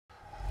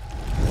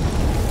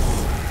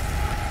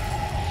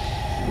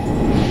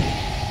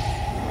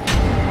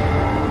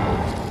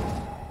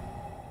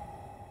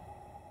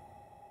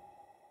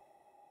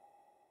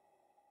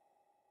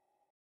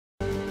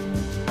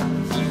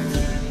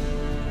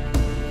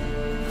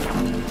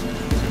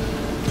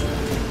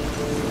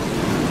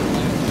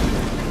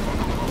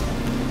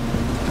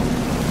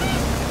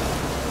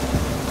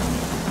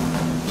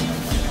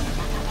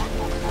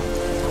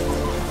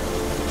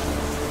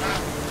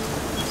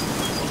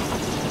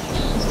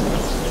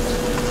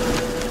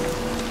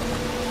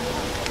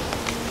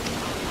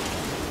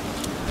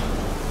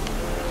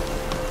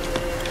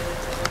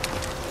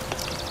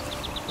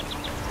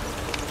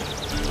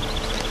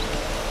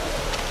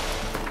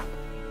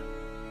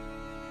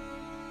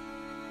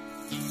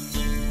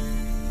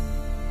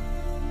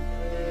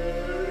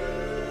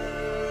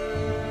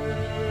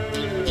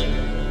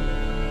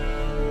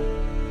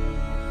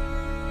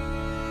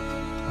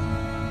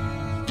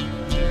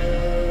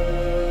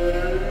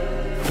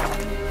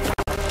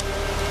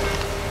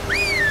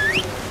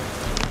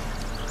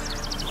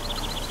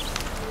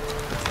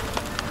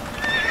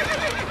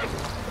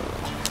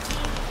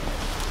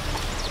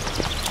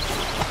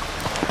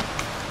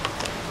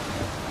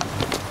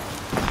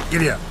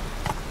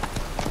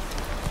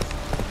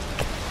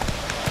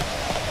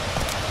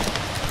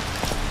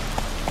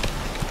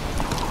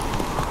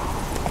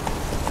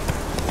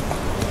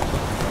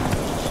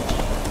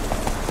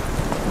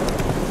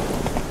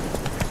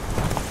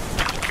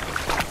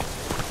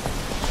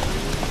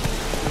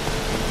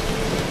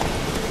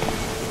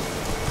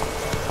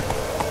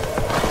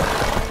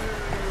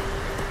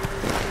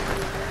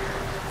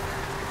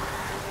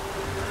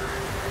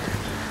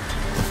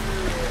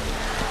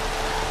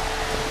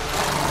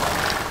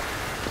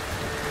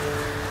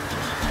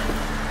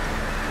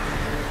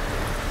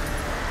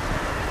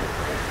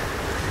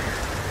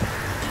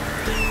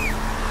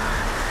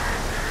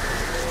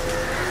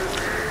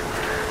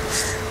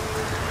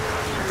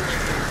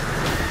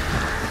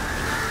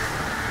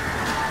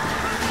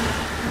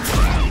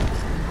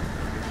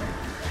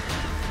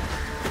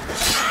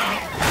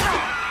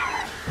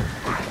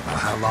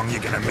long you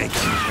gonna make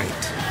me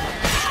wait?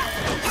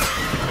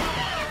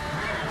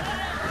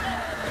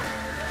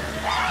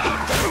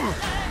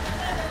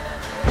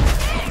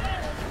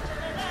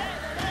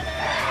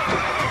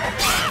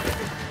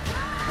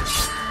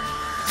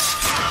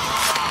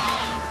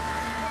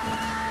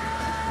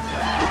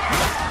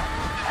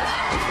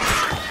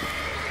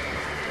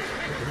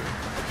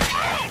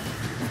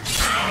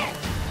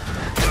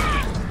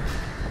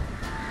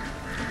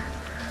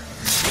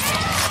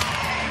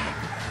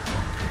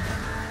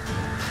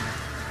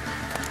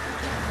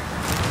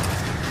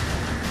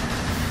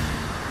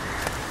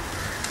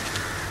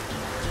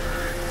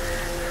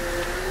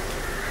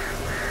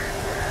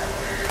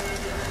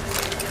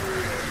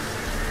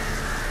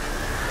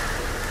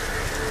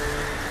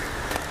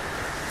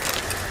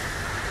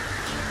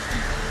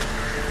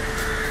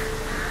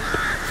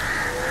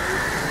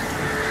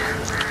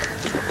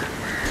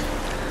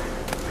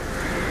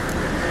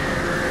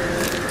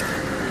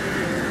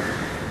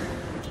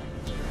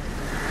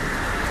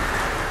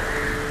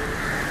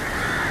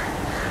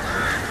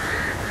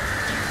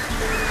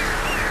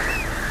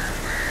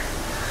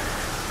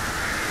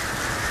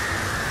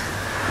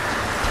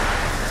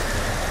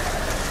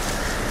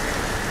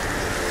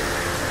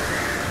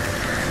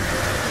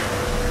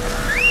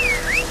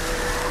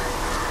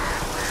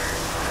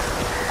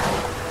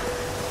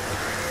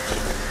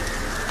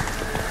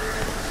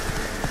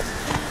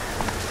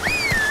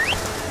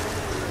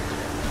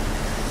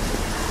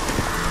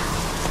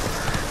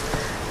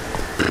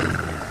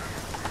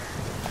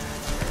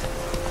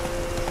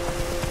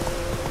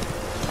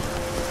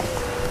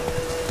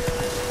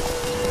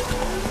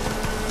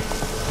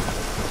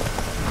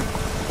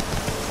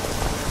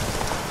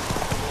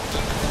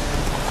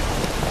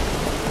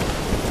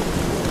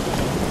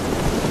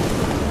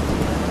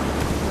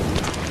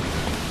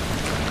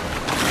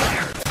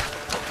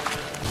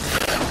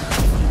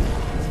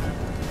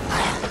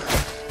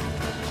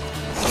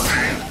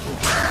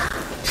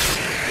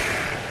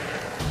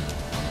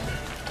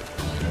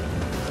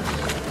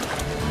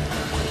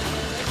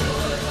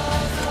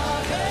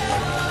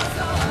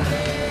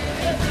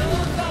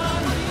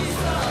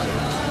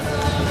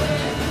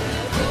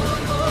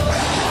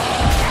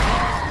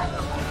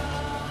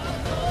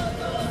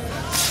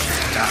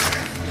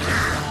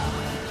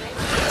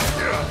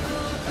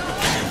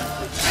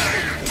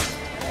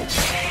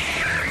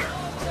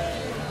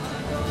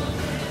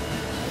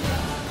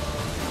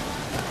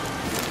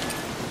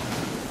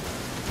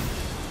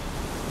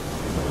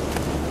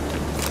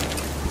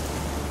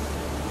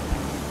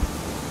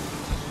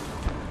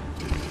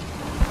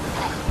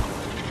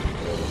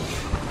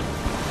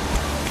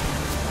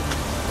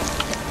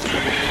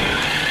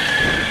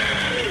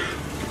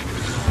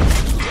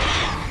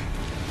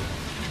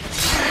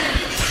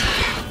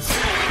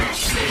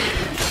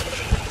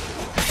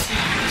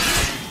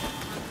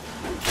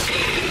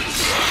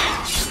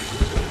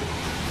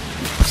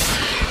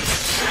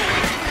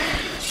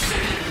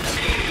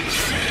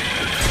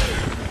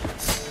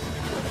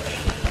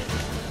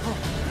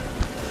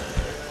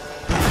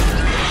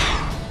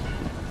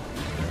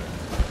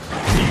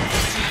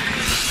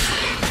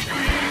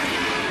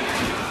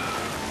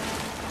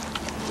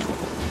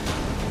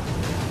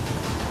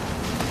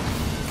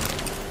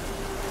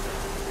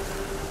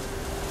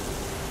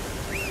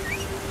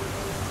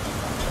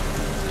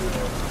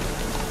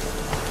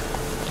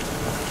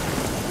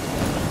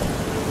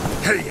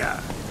 Hey-ya!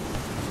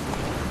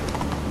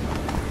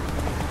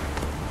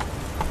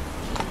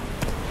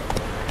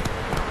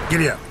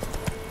 Giddy up.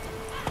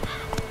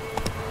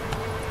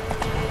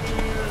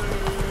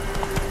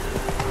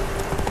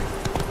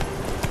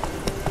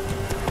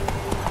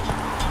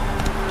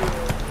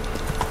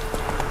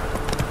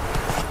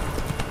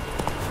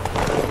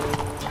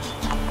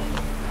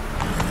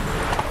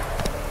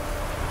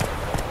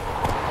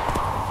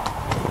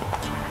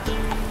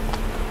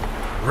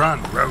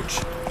 Run,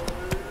 Roach.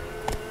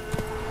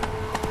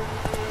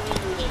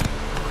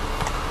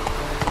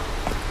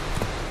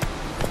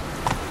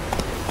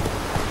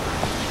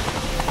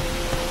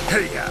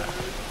 Hey-ya!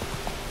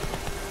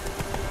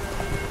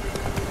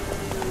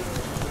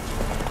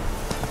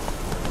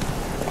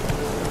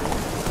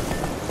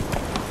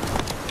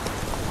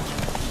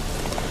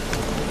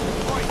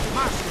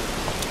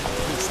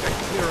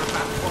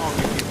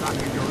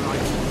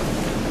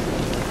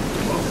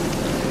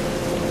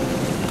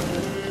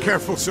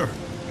 Careful, sir.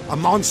 A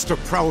monster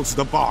prowls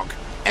the bog.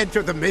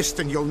 Enter the mist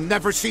and you'll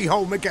never see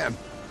home again.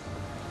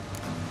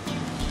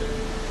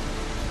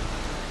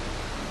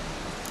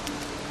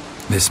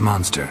 This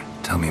monster,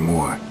 tell me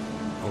more.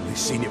 Only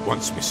seen it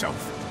once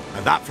myself,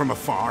 and that from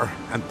afar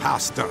and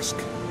past dusk.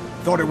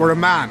 Thought it were a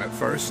man at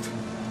first.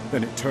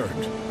 Then it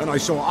turned, and I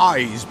saw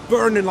eyes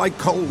burning like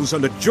coals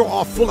and a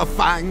jaw full of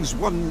fangs,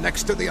 one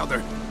next to the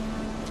other.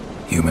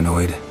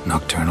 Humanoid?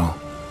 Nocturnal?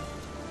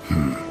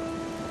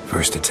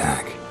 First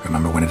attack.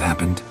 Remember when it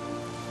happened?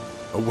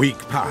 A week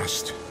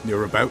passed,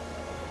 near about.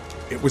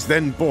 It was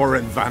then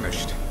Boren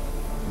vanished.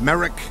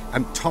 Merrick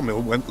and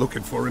Tomil went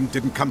looking for him,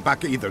 didn't come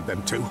back either,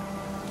 them two.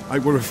 I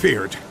were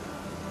afeard.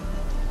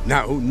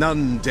 Now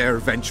none dare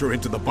venture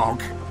into the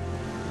bog.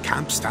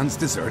 camp stands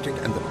deserted,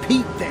 and the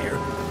peat there.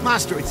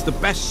 Master, it's the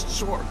best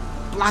sort.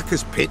 Black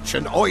as pitch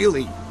and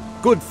oily.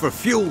 Good for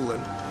fuel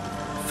and...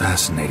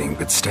 Fascinating,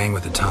 but staying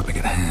with the topic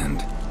at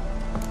hand.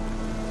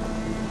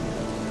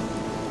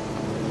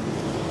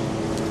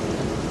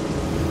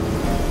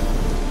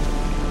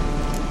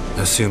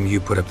 Assume you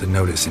put up the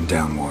notice in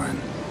Down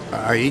Warren.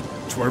 Aye,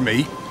 'twere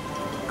me.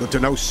 Good to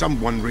know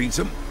someone reads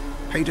 'em.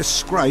 Paid a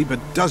scribe a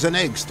dozen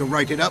eggs to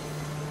write it up.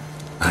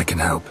 I can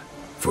help.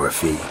 For a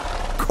fee.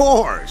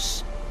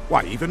 Course!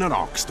 Why, even an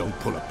ox don't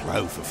pull a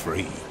plough for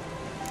free.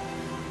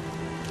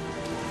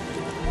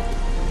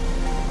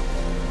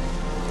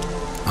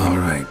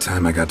 Alright,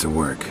 time I got to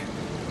work.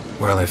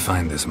 Where'll I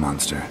find this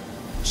monster?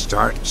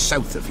 Start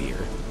south of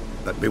here.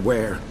 But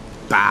beware,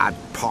 bad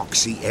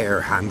poxy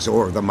air hangs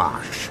o'er the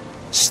marsh.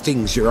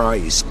 Stings your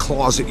eyes,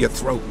 claws at your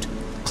throat.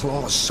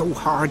 Claws so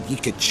hard ye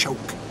could choke.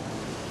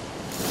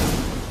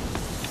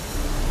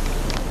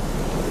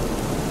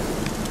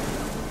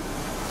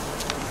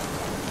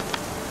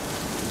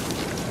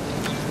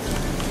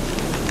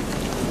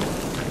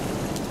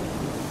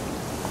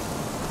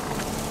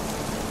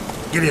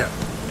 Giddy up.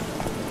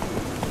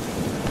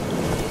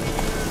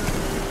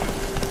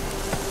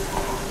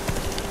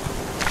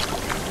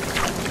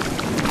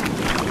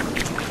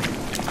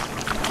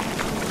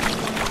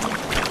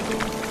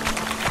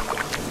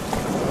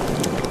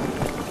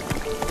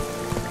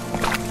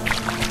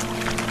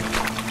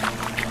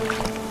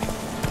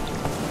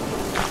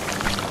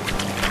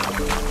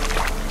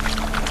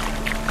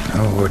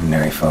 No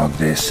ordinary fog,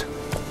 this.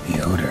 The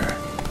odor.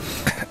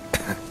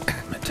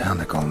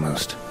 Metallic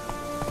almost.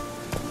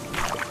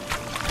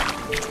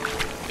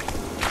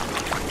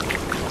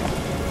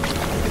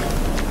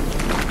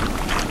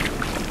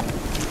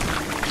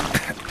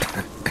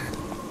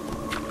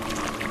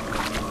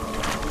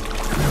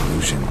 An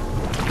illusion.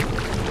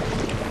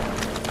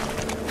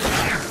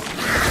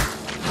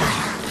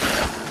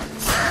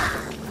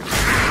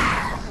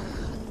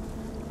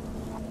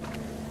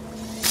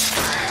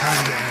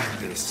 Time to end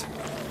this.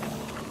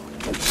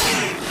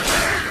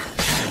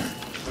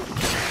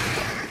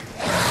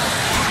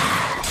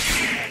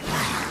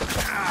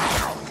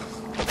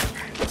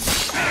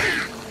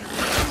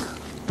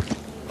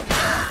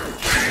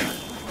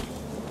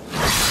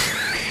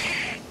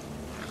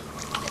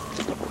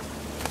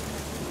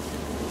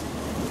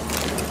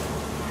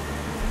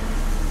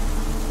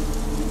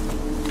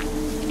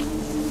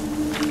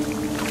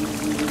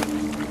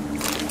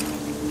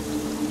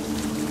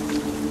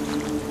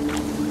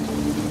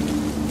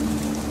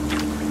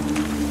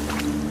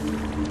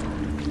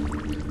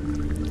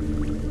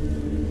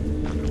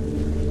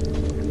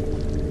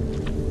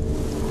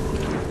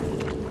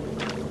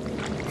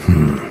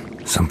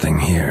 Something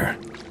here.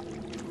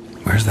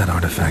 Where's that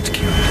artifact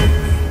cube take me?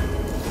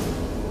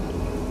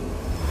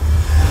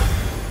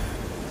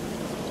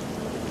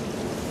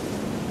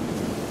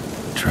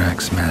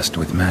 Tracks masked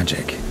with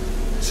magic.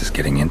 This is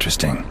getting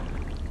interesting.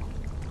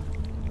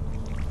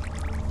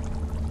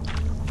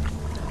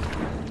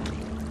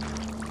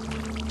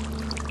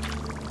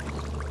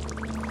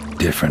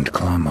 Different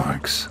claw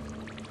marks.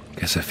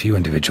 Guess a few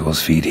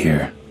individuals feed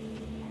here.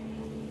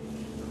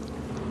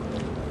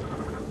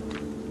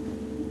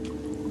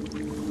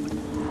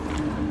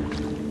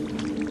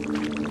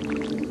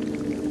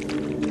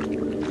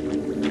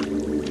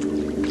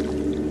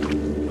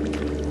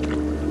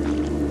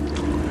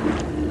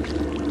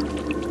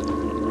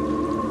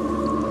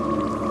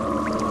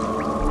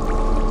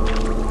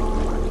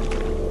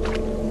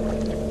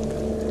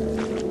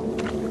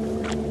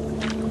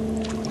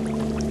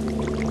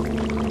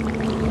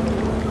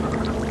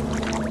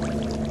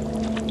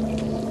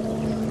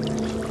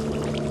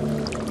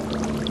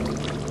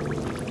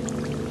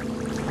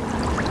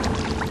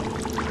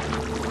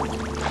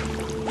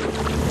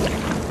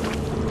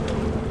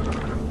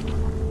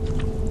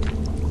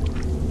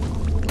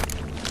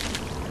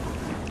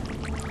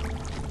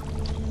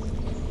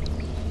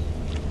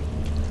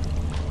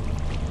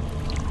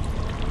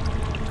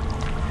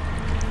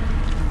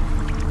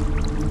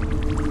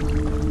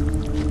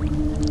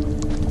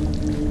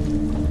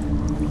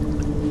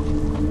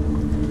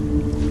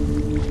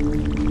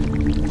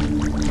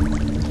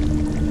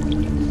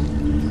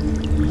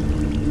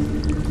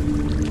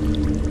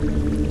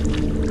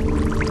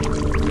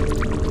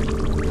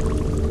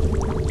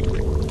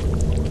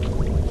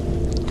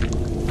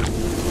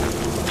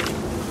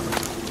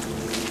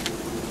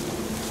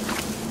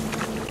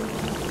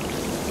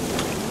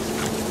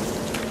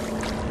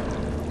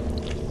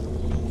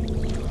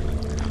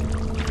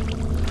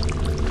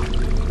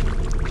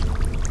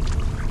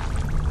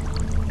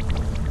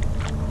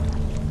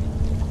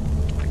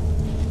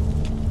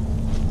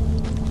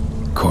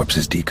 Corpse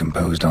is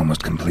decomposed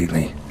almost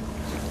completely.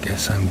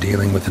 Guess I'm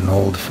dealing with an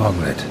old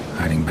foglet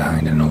hiding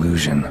behind an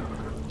illusion.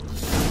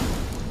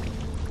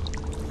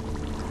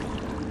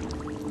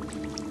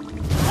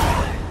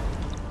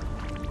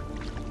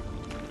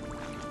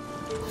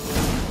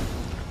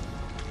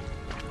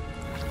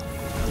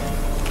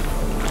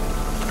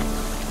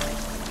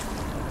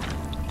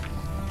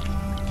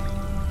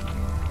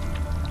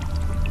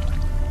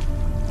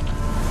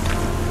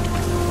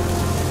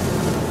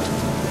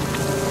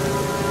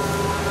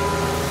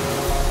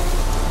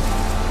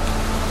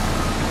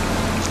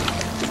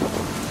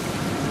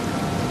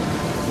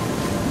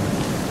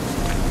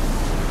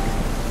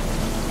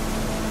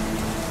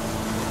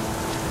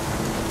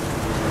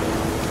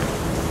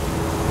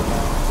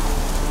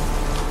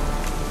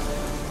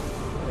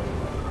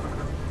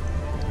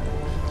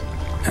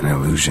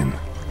 illusion.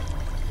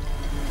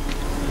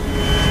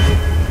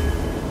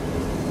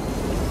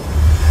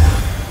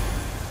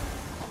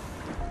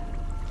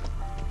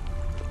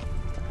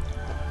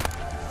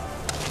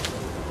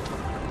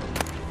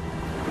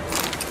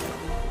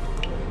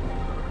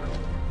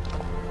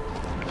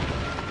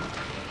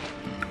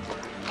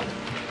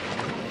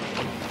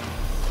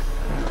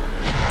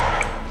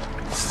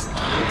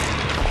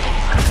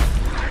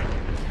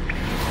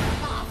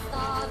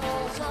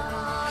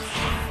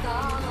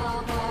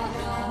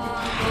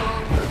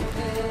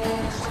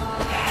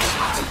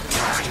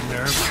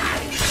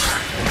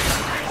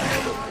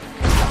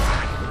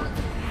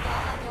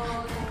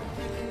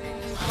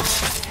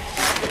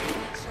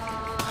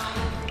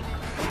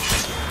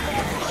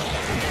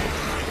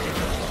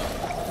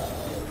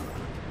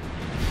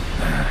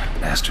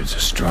 Bastards are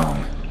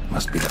strong.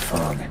 Must be the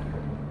fog.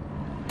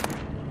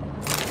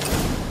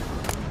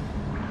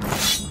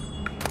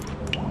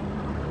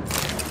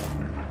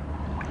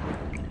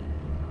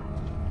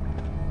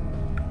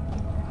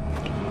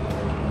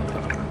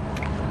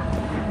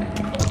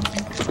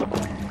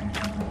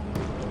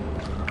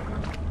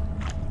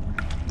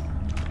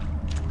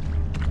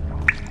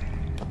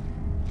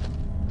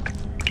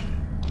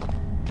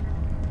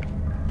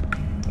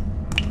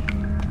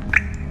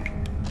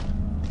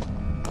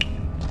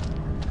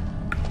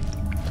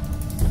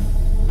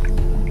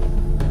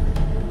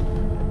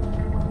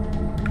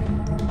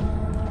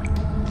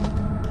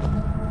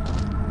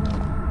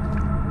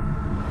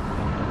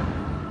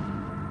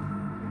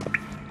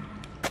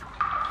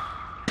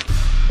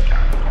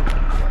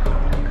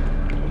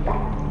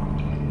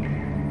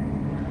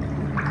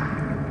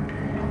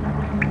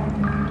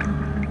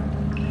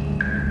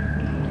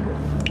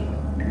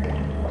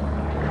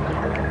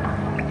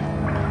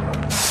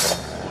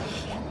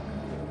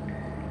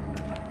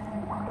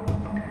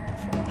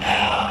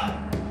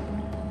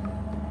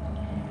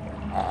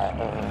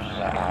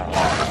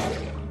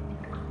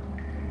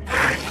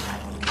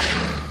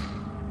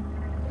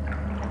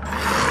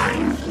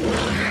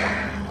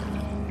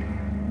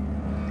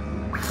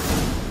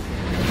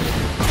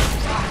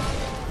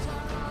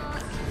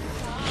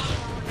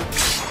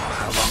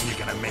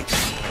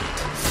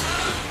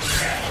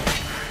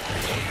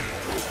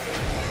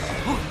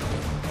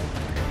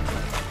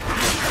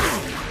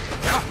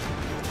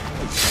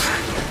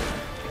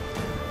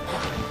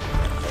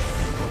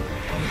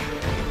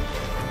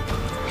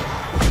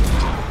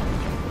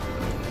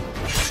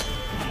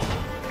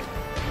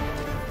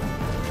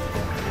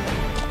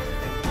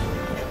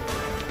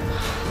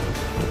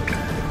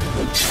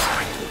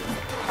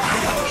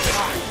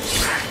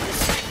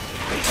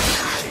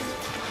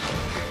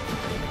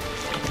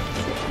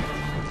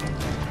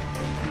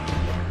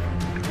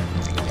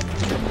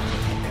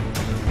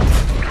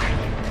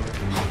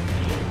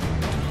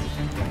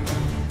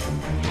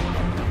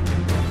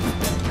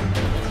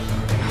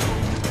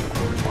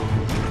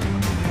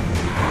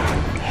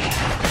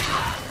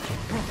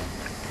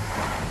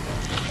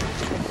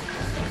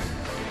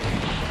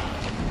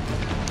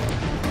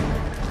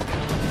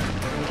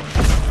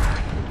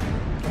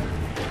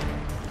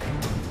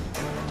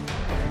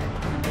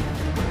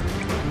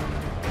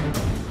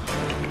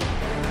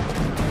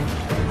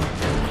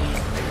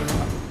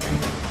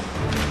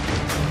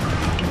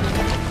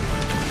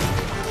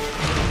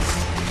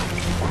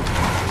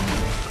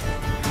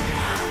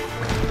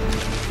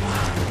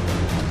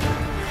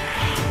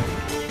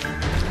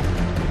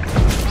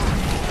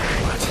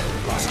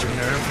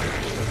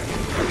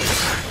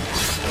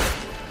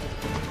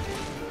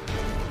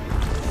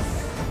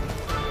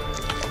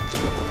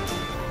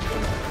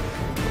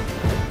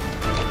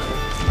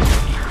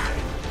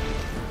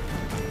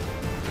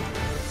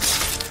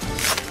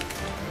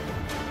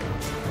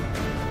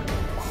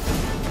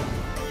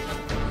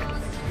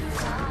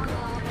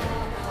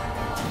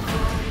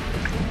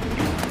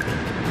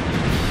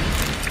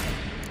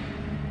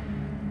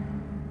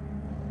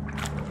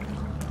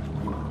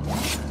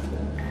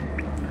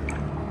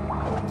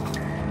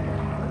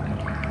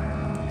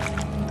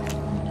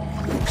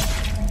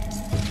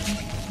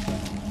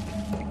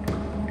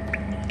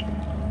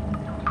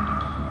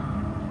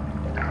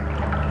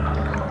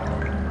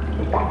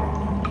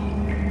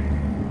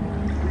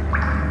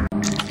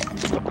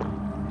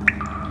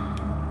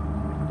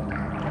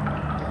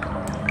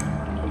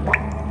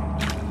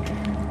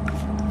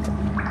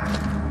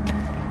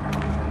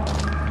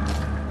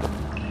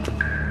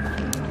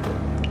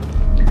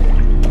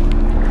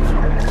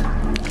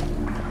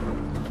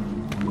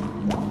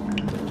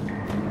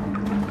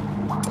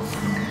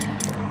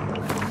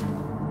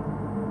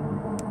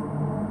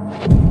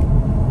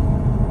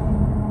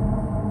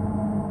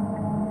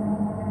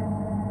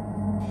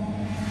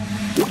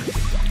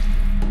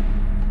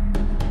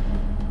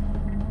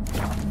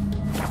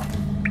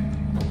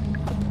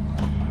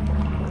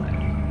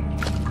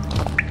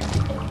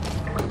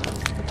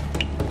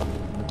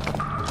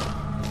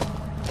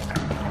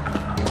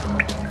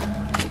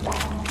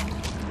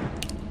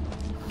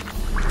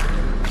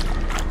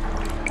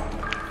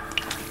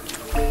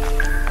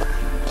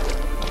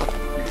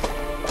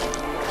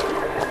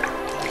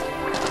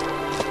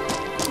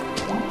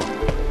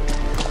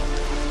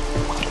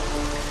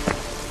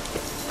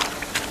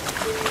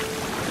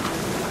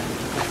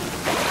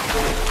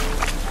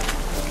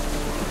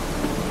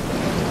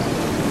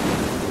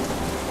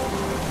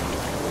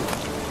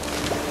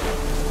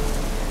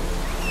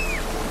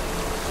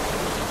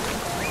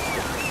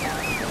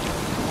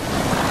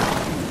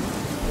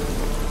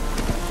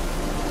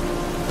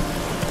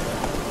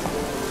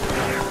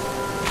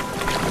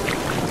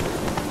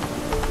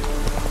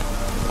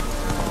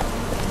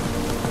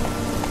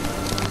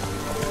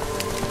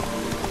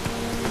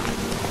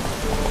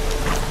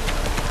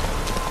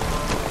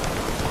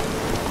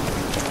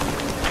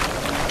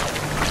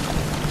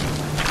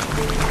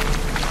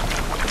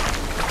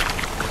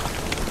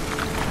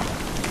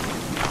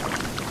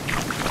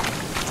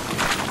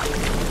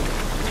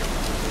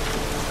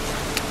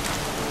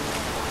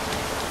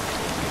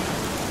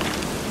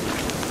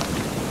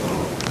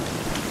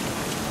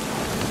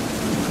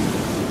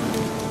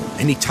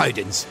 Any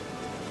tidings?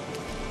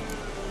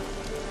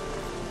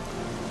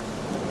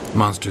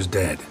 Monster's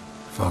dead.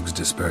 Fog's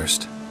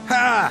dispersed.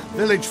 Ha!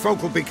 Village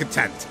folk will be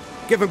content.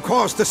 Give 'em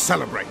cause to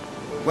celebrate.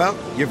 Well,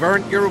 you've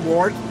earned your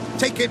reward.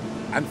 Take it,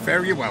 and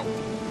fare you well.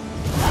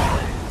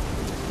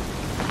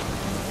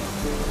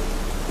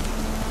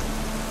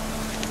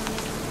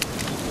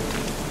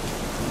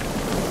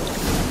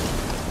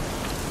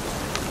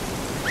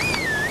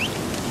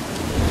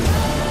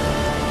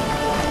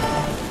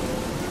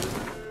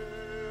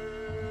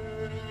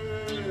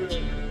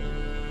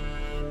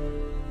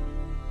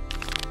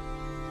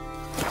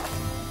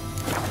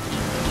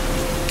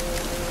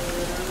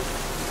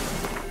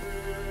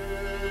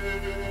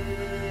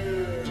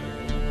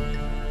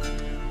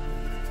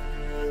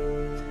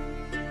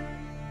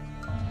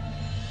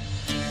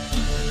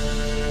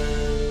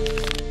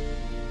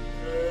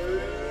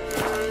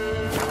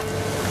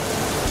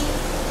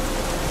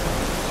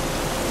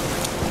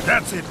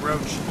 That's it,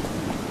 Roach.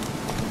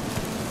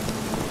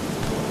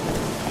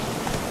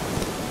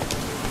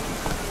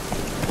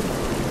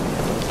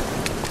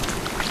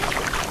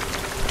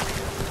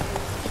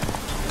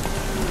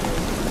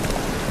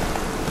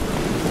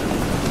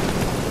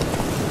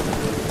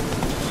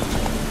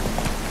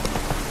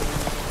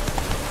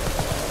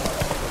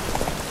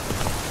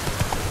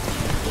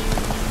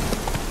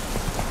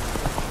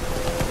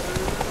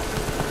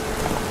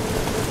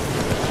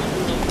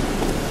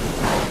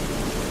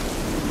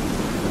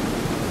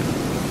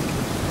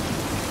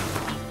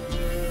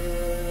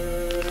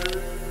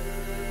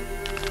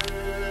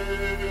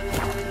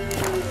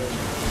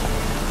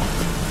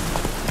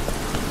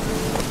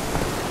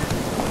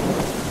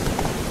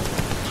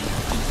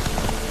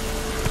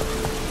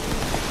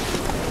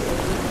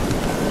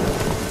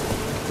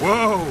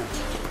 Whoa!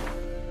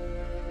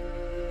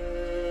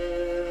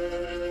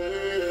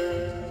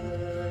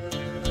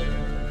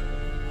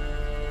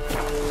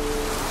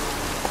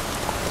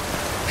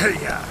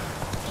 Hey-ya!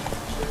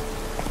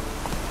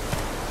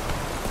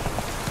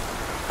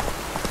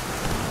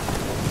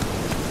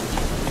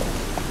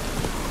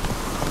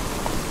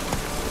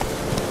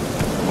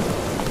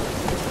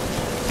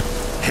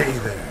 Hey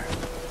there.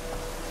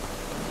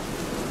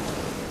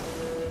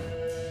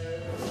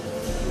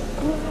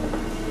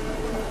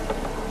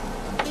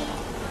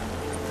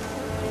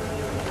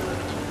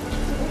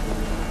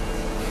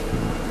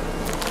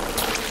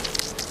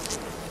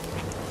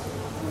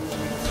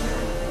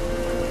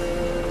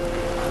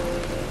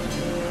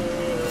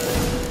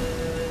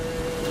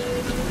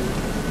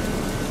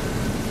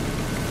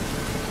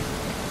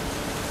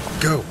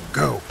 Go,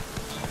 go.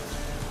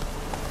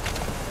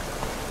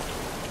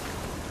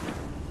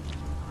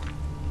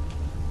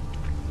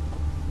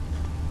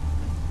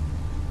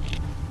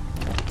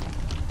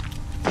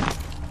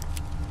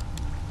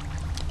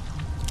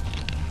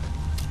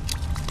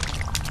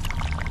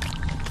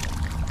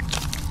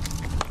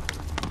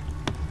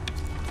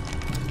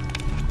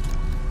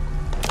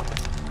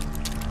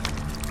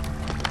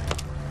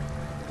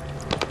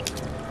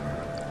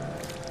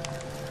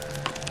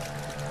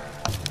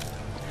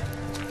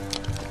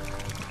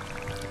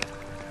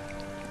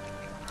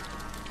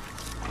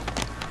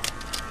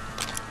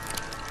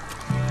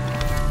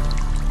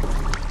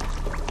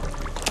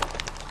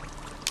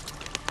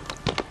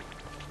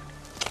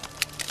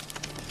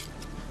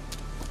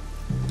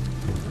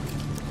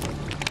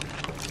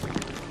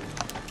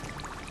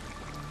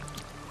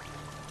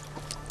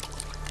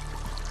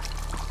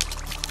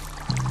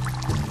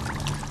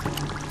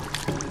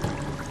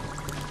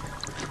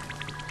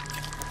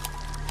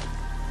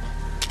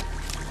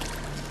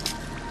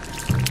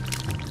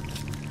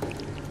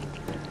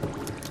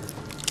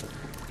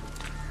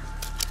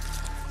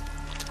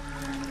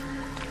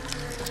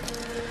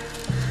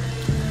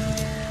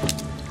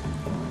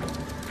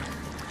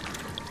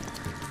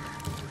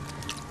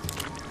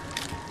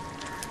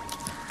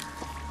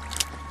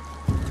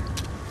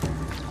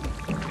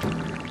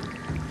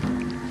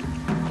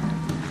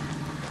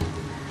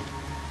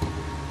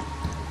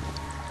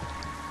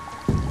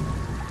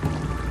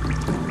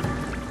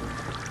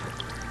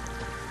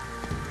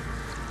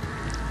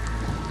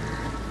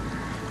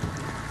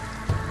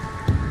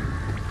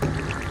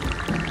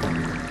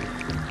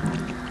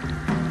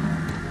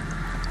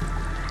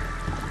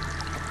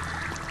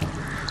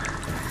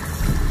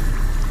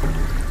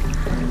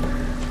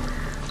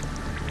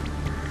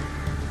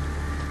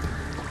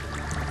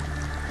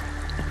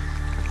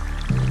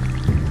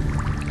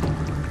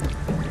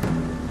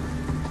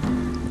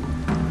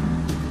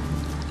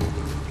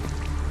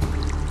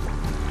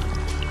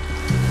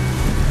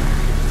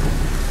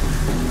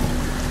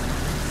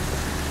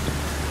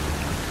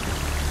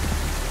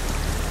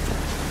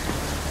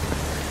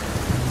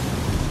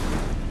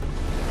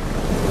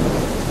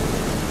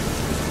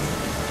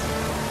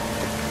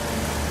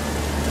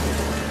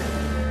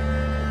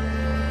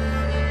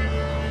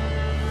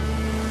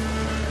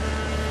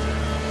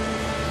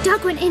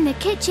 Doug went in the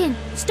kitchen,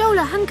 stole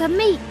a hunk of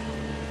meat.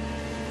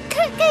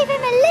 Cook gave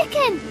him a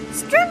licking,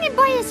 strung him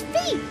by his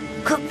feet.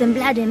 Cooked and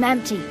bled him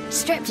empty,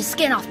 stripped his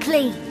skin off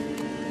clean.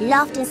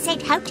 Laughed and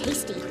said how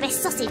tasty,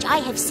 best sausage I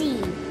have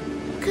seen.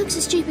 Cook's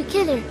a stupid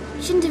killer.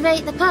 Shouldn't have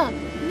ate the pup.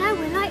 Now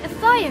we'll light a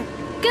fire.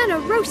 Gonna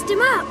roast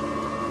him up.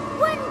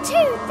 1, 2,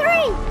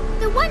 3.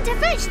 The one to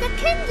fetch the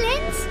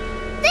kindlings.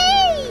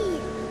 Thee!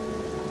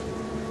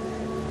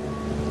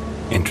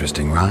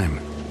 Interesting rhyme.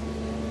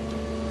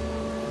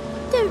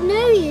 Don't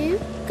know you.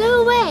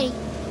 Go away.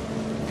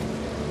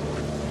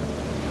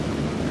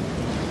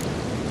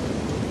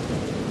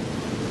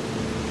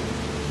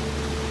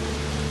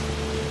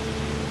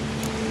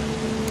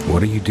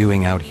 What are you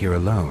doing out here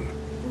alone?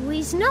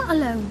 We's not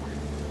alone.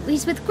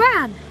 We's with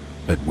Gran.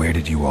 But where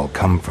did you all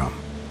come from?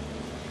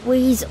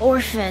 We's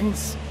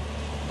orphans.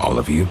 All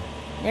of you?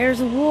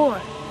 There's a war,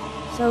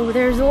 so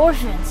there's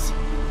orphans.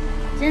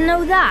 Didn't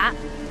know that?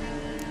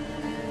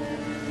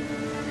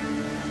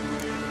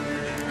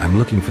 I'm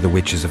looking for the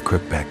witches of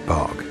Crookback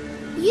Bog.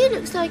 You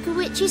looks like a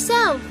witch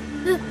yourself.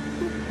 The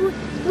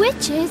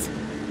witches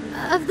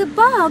of the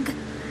bog.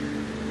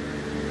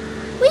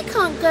 We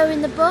can't go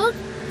in the bog.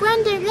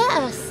 Gran don't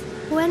let us.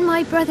 When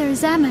my brother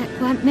Zemek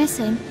went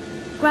missing,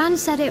 Gran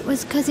said it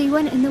was 'cause he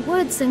went in the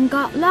woods and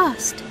got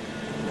lost.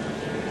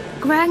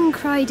 Gran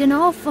cried an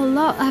awful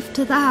lot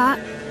after that.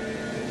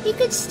 He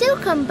could still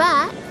come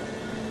back.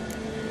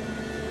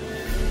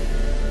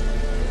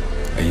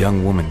 A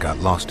young woman got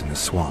lost in the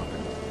swamp.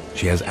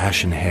 She has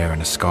ashen hair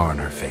and a scar on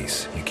her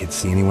face. You kids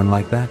see anyone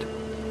like that?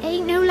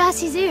 Ain't no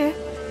lassies here.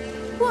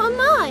 What am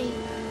I?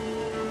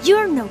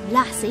 You're no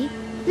lassie.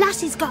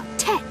 Lassies got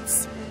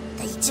tits.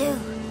 They do.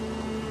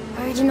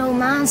 Heard an old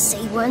man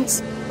say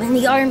once, when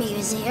the army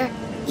was here,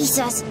 he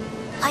says,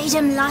 hide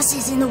them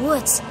lasses in the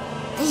woods.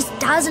 They's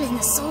dazzling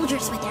the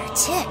soldiers with their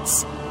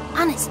tits.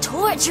 And it's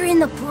torturing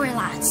the poor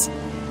lads.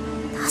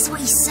 That's what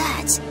he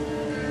said.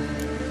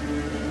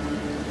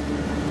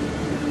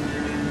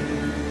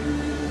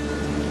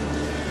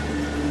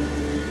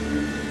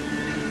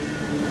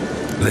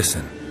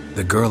 Listen,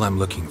 the girl I'm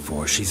looking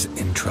for, she's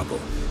in trouble.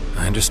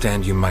 I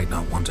understand you might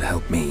not want to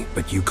help me,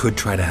 but you could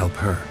try to help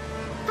her.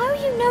 How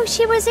you know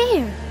she was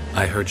here?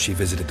 I heard she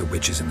visited the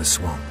witches in the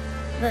swamp.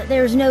 But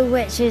there's no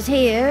witches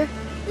here.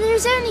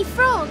 There's only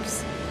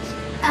frogs.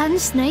 And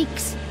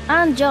snakes.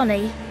 And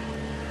Johnny.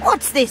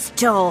 What's this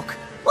talk?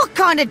 What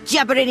kind of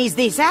jabbering is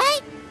this, eh?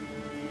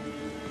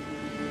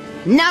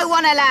 No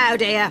one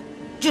allowed here.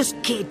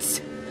 Just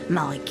kids.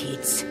 My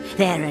kids.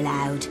 They're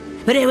allowed.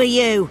 But who are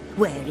you,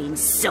 wearing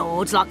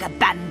swords like a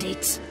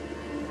bandit?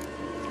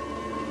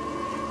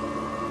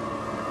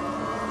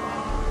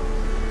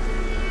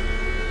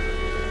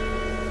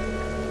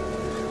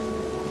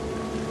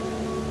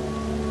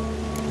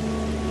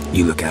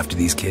 You look after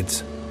these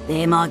kids?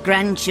 They're my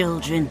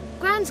grandchildren.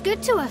 Gran's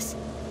good to us.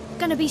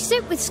 Gonna be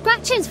soup with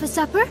scratchings for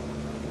supper.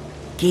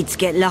 Kids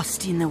get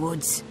lost in the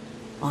woods.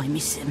 I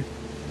miss them.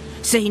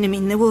 Seen them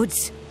in the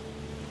woods.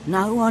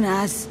 No one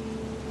has.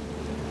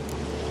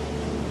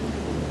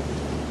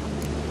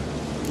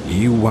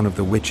 You one of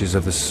the witches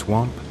of the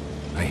swamp?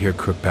 I hear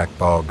Crookback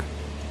Bog.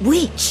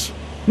 Witch?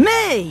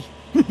 Me?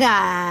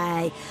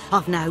 Nay,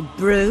 I've no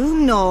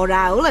broom nor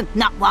owl and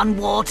not one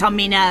wart on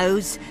me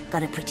nose.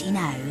 Got a pretty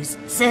nose,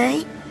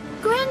 see?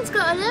 Gran's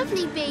got a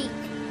lovely beak.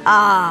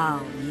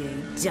 Oh,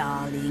 you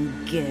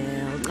darling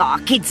girl.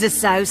 Oh, kids are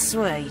so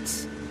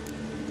sweet.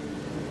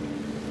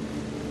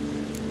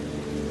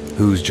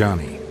 Who's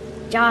Johnny?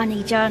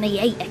 Johnny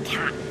ate a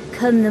cat.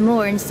 Come the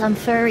more in some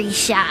furry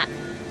shat.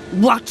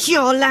 Watch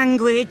your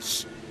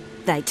language.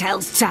 They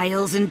tells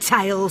tales and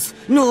tales,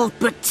 naught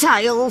but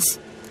tales.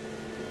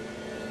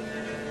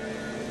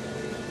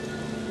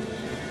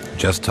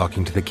 Just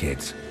talking to the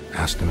kids.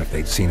 Asked them if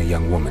they'd seen a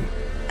young woman.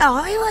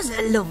 I was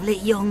a lovely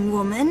young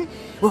woman.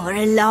 Wore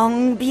a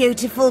long,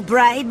 beautiful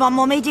braid my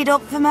mummy did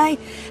up for me.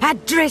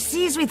 Had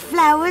dresses with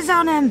flowers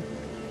on 'em.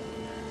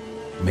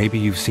 Maybe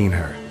you've seen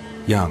her.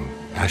 Young,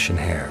 ashen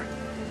hair.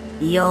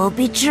 Your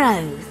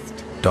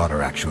betrothed?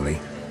 Daughter, actually.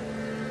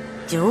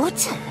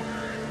 Daughter?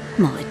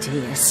 My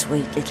dear,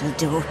 sweet little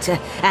daughter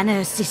and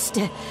her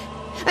sister.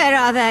 Where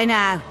are they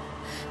now?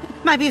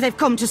 Maybe they've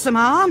come to some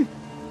harm.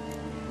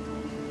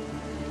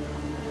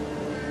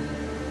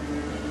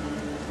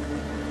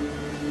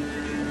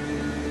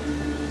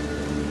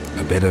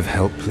 A bit of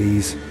help,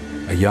 please?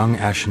 A young,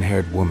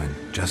 ashen-haired woman.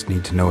 Just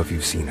need to know if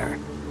you've seen her.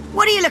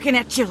 What are you looking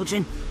at,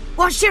 children?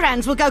 Wash your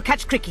hands, we'll go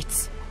catch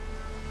crickets.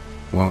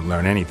 Won't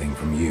learn anything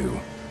from you.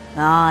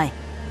 Aye,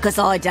 'cause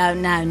I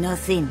don't know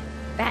nothing.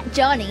 That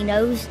Johnny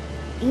knows.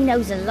 He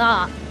knows a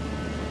lot.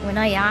 When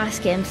I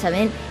ask him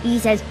something, he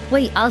says,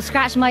 wait, I'll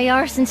scratch my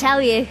arse and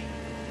tell you.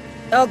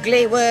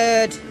 Ugly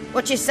word.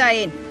 What you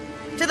saying?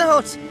 To the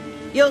hut.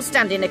 You'll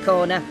stand in a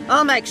corner.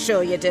 I'll make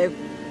sure you do.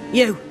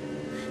 You,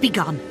 be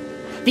gone.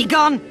 Be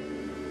gone!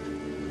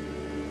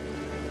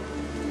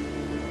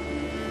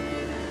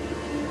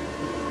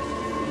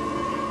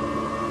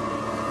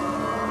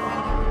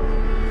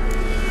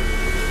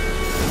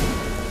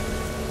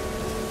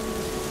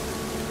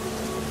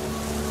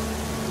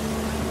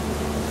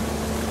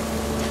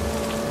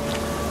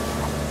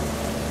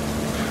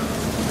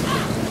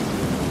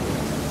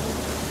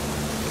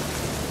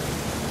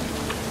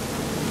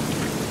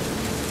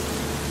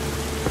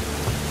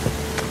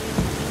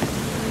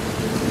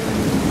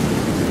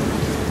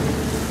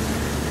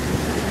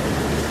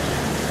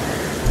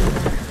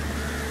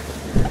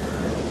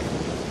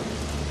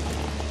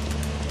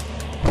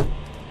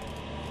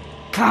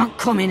 can't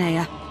come in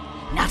here.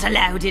 Not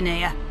allowed in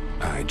here.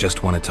 I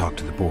just want to talk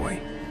to the boy.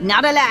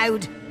 Not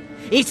allowed.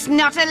 It's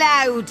not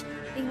allowed.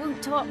 He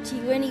won't talk to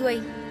you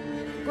anyway.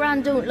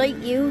 Gran don't like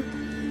you.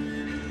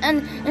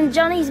 And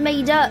Johnny's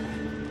made up.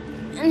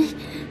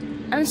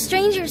 And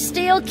strangers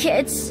steal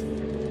kids.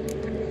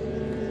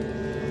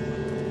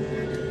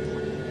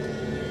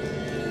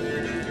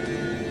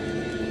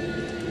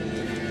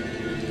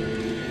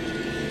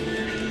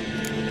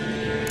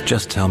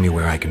 Just tell me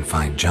where I can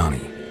find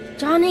Johnny.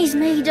 Johnny's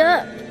made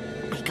up.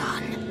 Be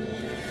gone.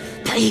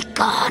 Be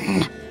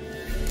gone.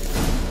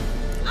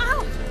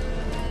 Ow!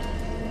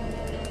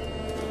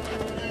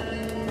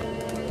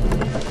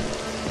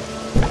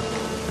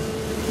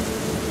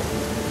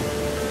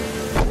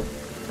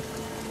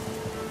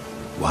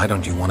 Why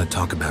don't you want to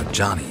talk about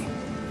Johnny?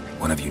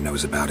 One of you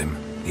knows about him.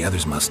 The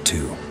others must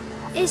too.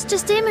 It's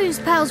just him who's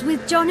pals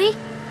with Johnny.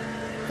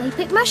 They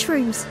pick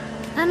mushrooms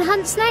and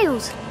hunt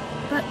snails.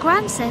 But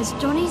Gran says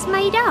Johnny's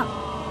made up.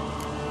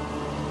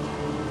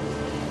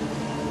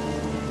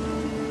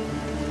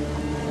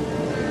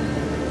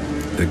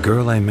 The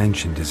girl I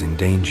mentioned is in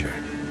danger.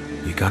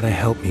 You gotta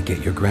help me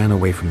get your Gran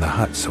away from the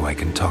hut so I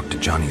can talk to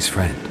Johnny's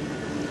friend.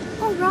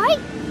 All right,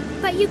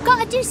 but you've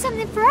got to do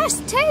something for us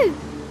too.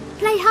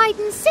 Play hide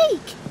and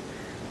seek.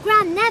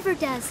 Gran never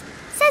does.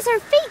 Says her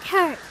feet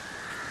hurt.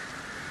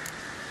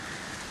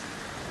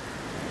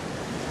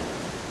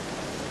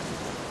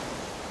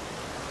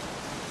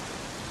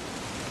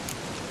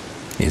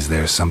 Is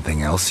there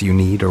something else you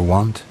need or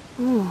want?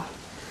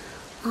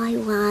 I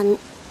want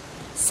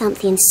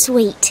something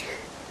sweet.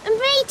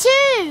 Me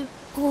too.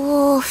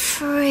 Oh,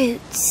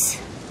 fruits.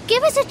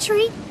 Give us a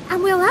treat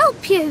and we'll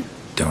help you.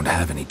 Don't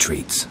have any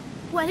treats.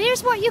 Well,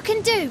 here's what you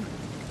can do.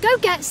 Go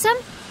get some,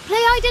 play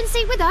hide and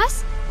seek with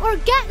us, or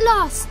get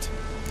lost.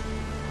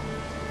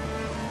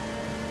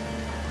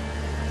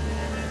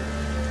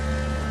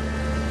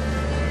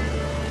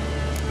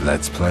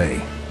 Let's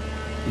play.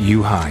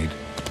 You hide,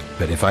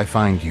 but if I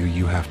find you,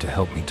 you have to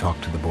help me talk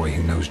to the boy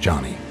who knows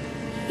Johnny.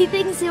 He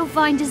thinks he'll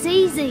find us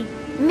easy.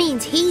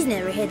 Means he's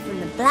never hid from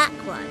the black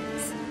ones.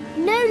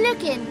 No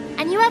looking,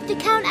 and you have to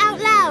count out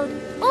loud.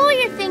 All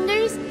your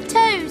fingers,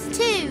 toes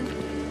too.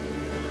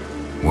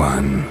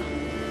 1,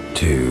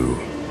 2,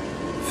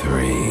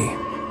 3,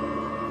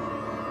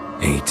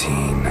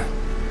 18,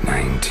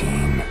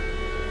 19,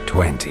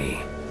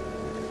 20.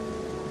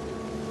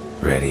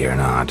 Ready or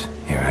not,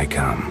 here I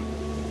come.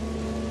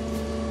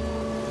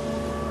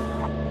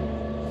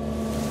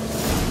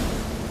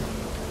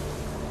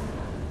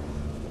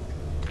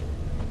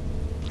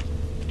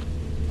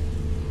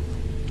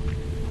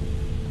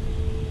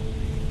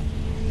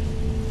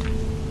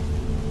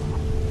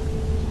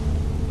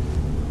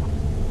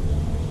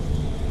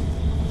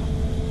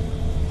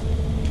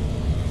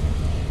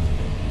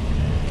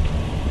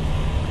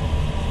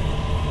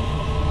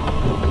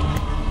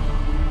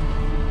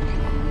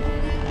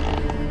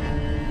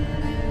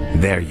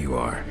 There you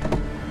are.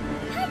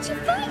 How'd you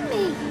find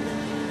me?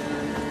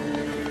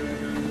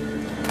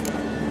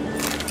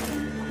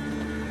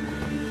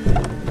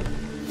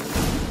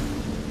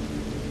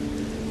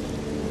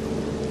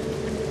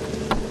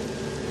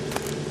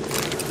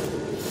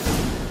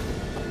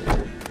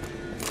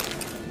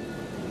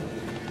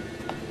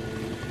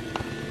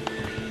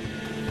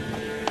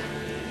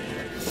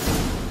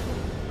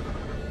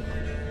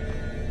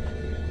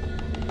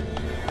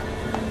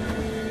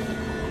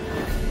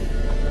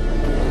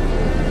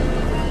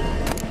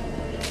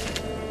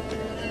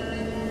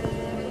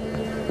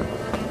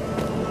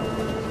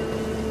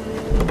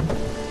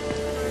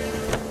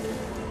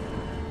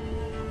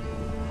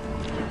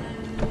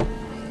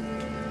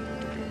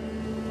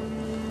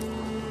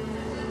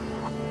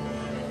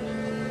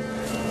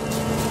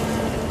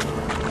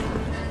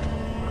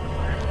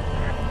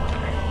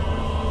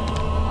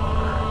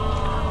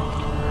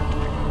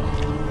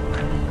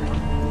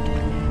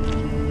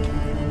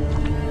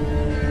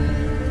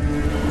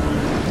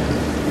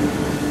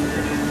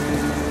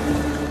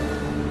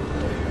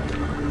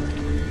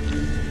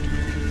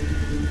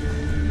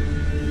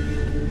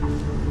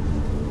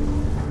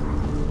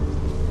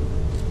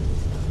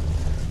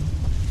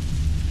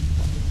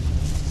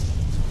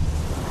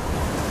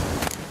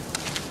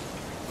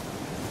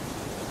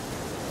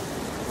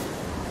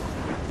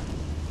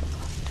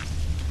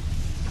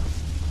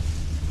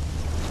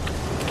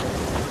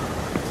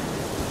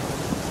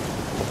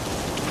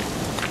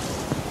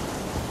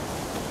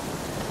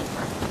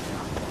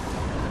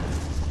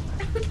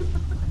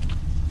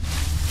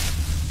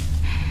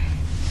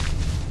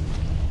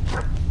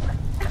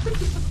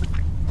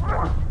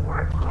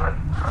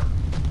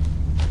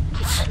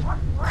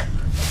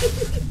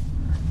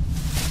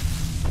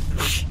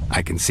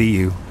 I can see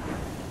you.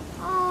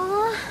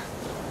 Aww.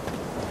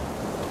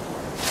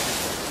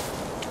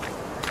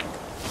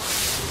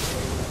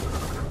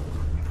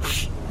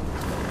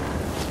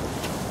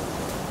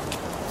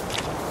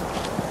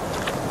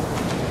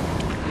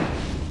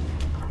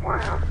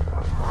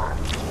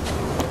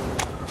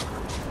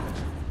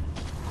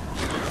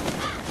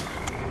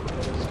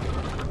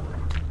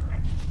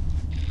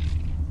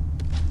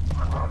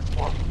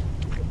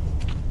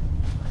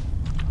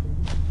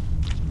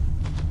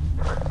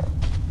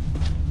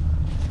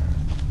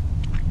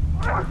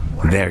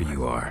 There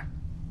you are.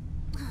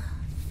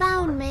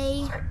 Found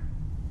me.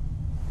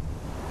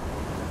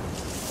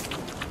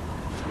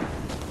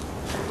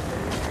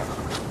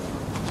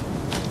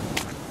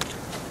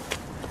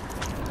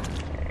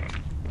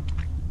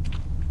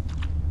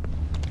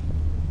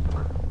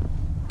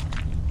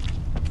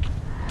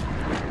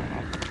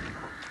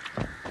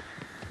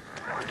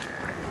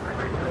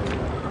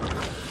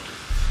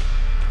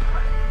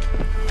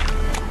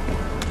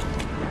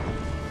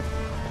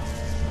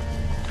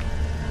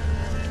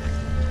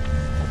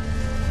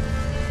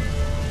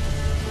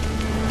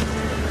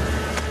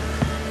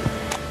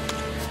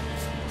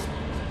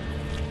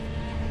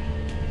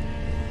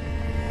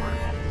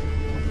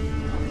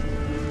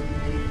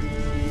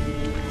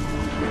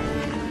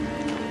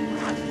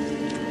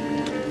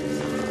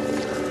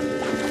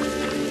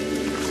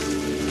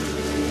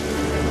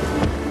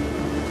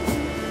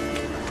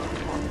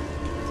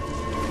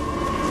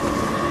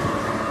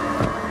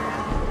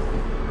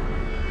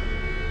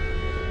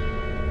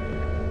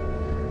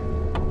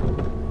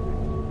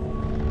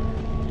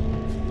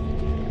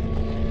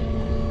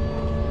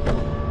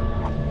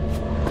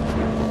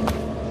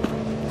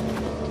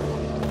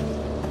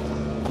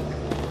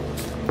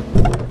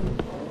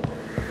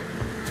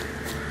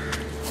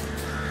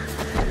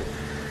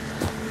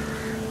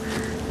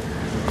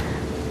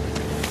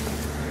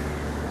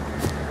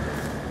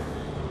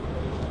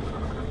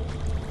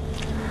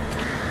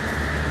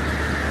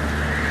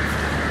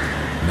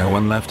 No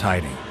one left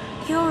hiding.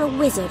 You're a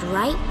wizard,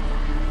 right?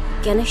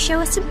 Gonna show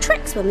us some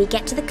tricks when we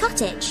get to the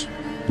cottage.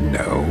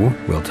 No,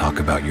 we'll talk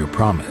about your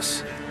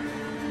promise.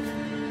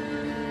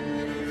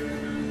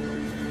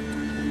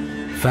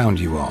 Found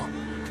you all.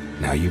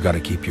 Now you gotta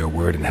keep your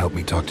word and help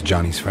me talk to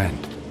Johnny's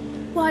friend.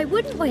 Why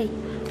wouldn't we?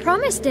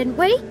 Promised, didn't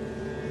we?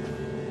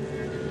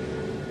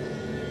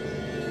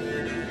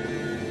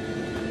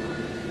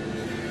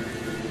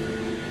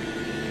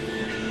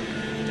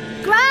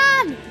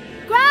 Gran!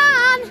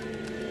 Gran!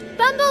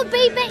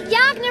 Bumblebee bit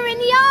Yagner in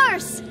the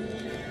arse!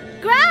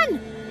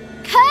 Gran!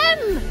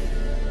 Come!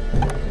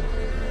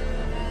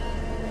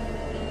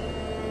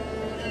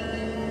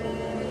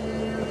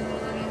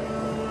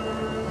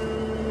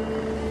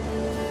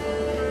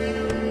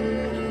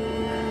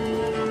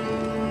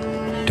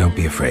 Don't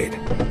be afraid.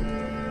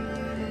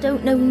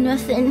 Don't know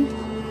nothing.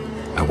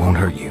 I won't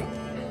hurt you.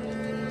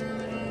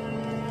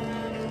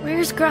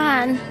 Where's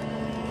Gran?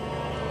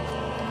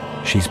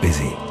 She's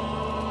busy.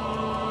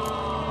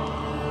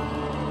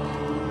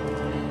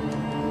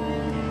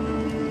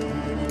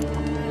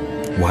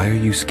 Why are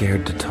you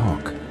scared to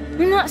talk?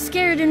 I'm not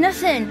scared of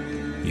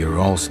nothing. You're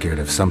all scared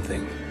of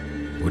something.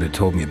 Would have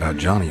told me about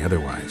Johnny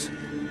otherwise.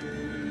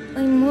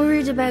 I'm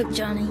worried about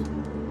Johnny.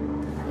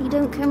 He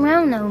don't come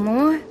round no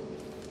more.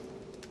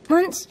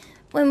 Once,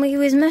 when we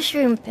was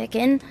mushroom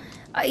picking,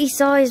 I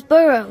saw his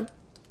burrow.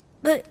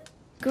 But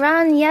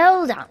Gran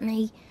yelled at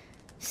me,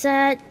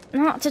 said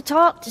not to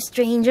talk to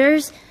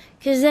strangers,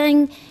 'cause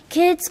then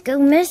kids go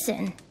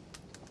missing.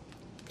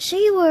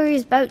 She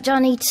worries about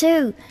Johnny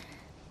too,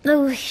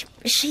 though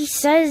she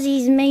says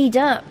he's made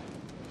up.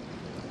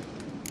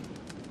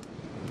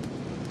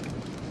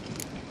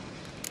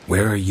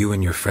 Where are you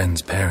and your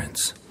friend's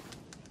parents?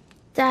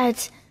 Dad,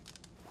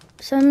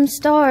 some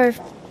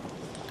starved,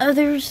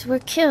 others were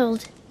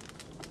killed,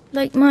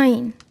 like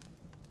mine.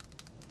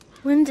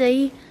 One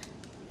day,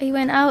 I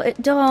went out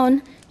at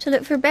dawn to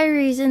look for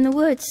berries in the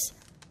woods.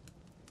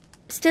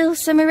 Still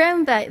some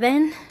around back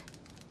then.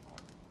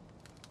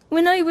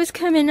 When I was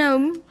coming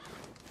home,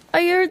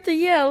 I heard the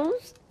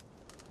yells,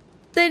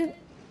 then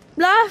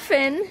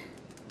laughing.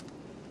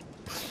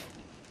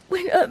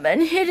 Went up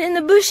and hid in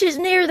the bushes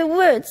near the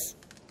woods.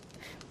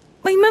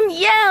 My mum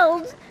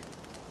yelled,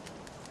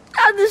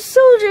 and the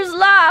soldiers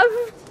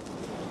laughed.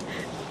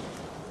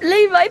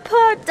 Laid my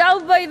paw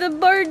down by the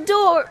barn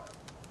door.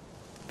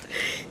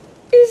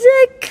 His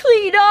head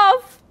clean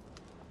off.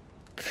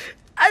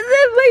 And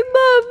then my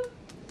mum...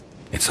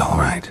 It's all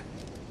right.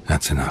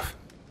 That's enough.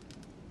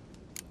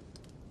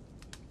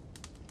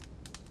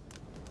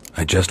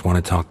 I just want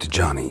to talk to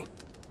Johnny.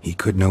 He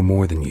could know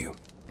more than you.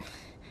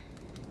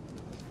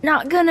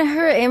 Not gonna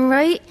hurt him,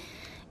 right?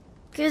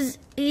 'Cause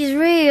he's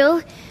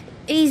real.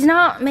 He's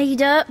not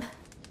made up.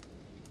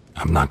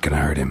 I'm not gonna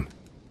hurt him.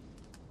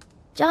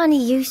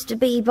 Johnny used to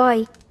be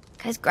boy,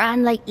 'cause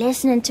Gran liked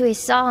listening to his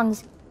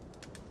songs.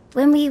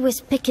 When we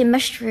was picking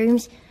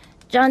mushrooms,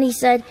 Johnny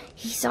said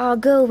he saw a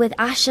girl with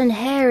ashen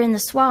hair in the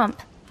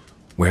swamp.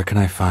 Where can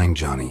I find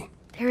Johnny?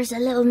 There's a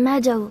little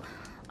meadow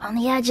on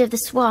the edge of the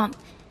swamp.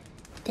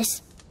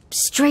 This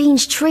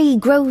strange tree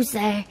grows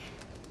there.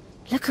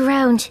 Look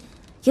around.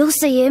 You'll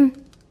see him.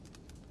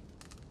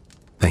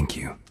 Thank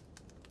you.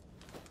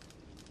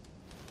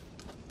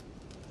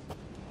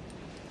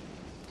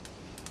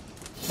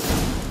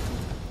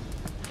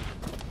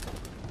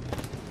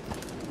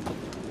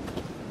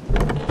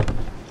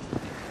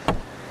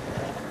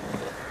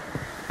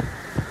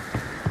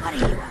 What are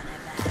you on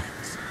about?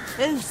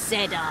 Who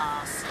said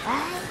arse?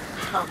 Eh?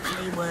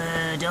 Ugly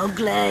word,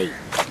 ugly.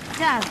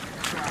 Don't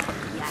cry,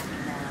 young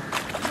man.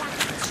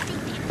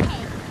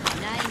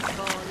 Name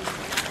calling.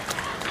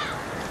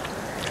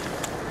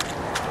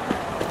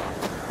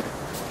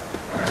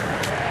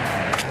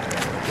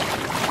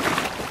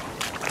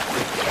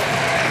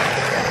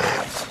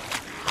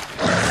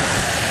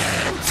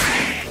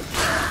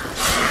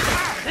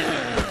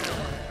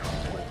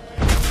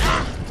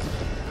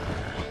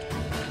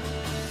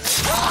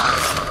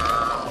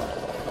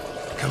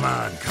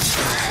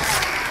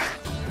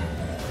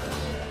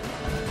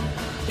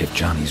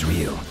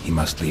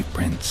 must leave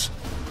prints.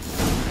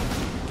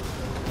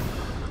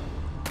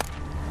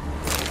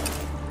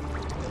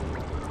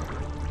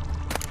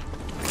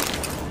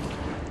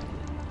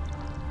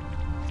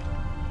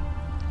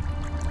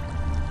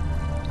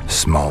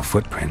 Small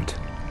footprint.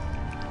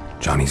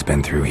 Johnny's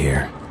been through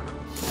here.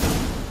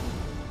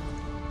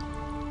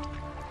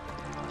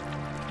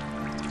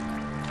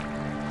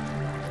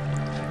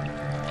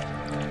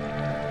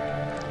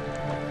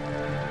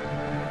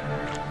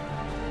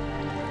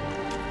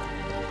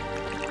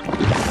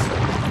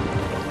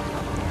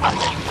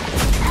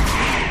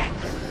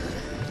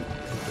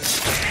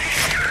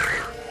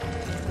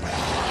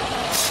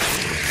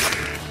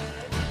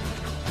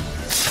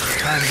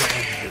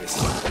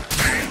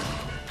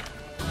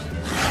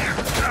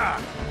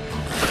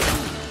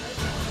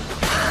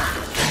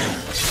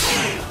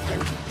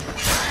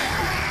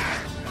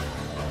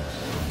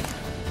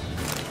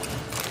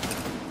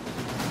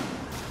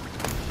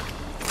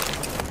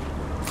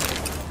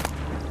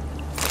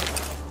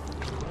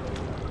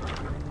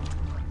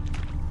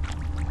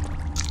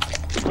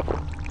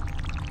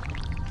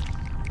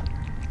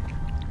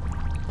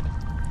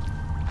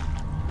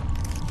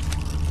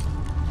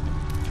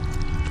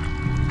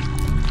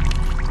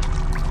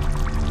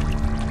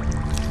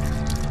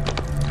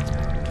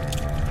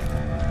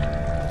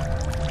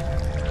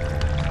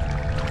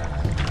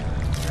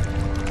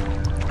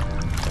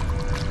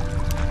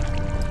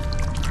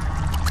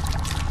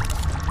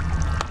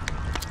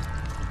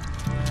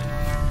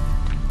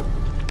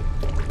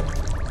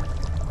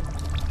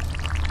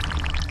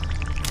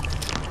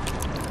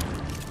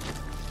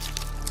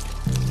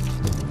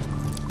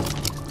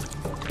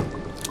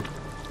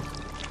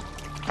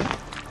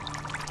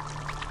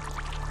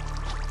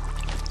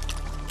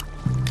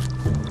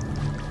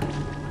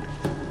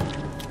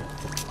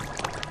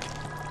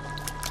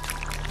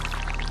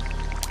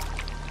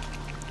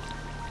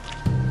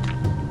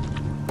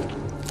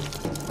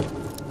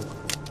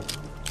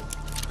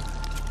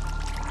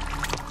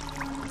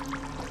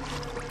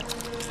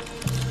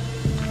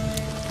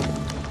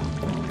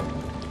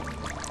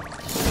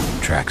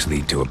 Tracks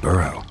lead to a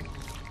burrow.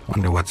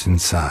 Wonder what's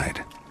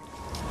inside.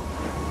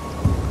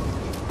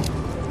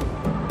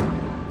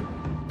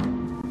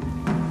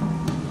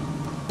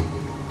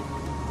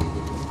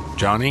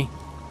 Johnny?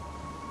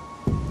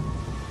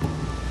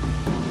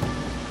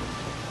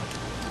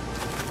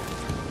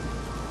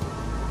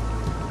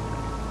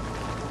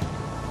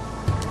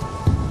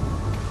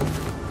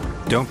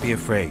 Don't be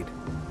afraid.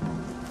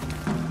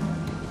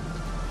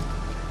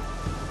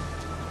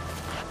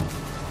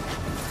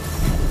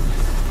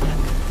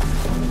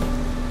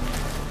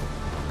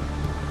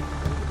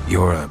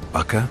 You're a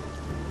Bucka?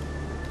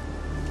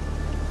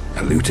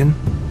 A Luton?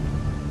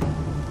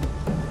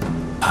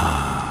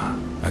 Ah,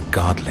 a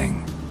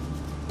godling.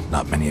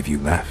 Not many of you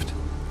left.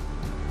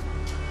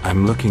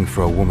 I'm looking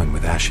for a woman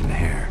with ashen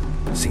hair.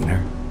 Seen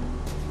her?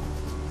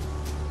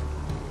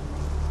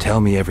 Tell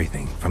me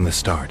everything from the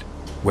start.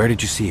 Where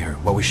did you see her?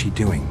 What was she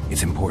doing?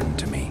 It's important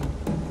to me.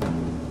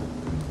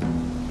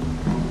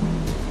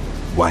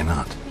 Why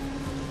not?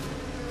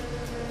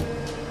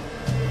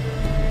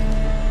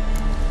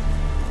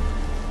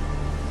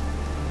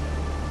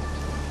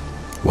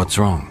 What's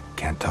wrong?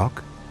 Can't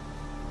talk?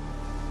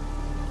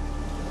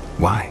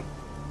 Why?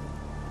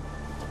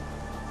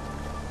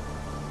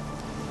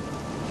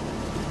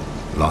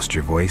 Lost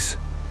your voice?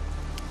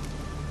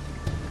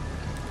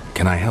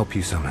 Can I help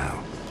you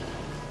somehow?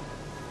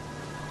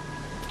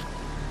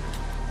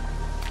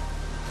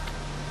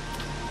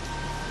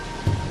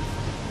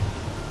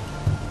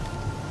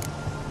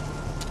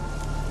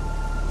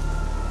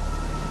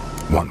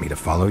 Want me to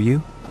follow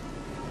you?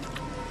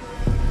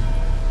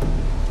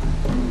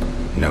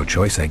 No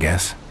choice, I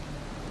guess.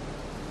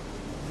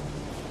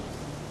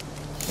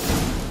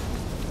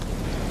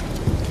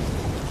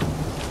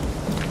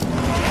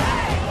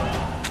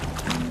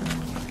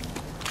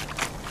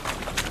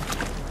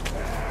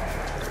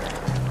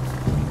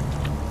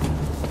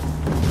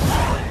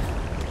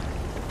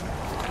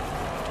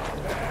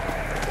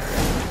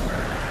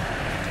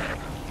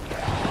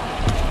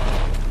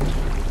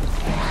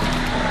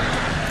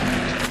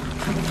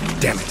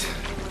 Damn it.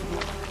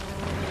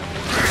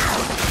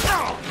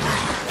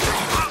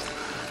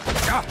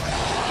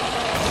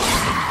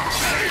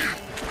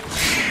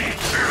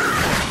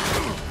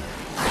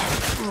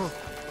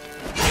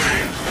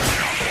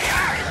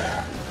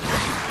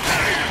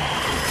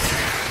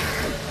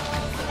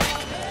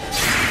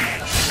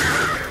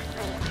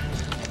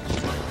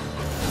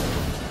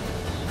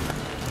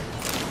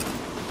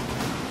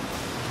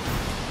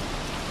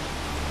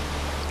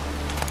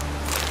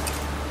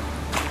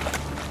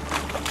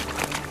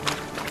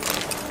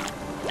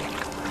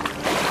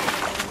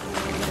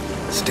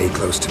 Stay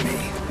close to me.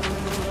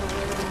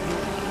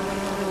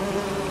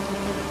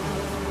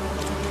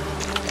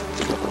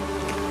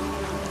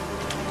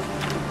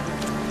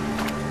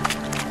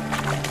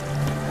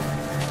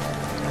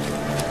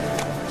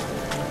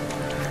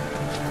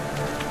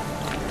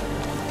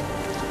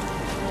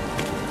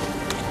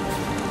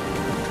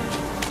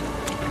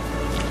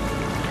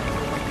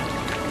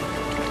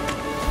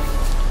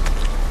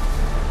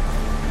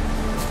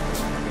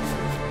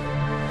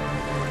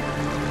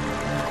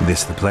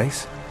 This the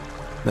place?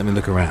 Let me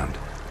look around.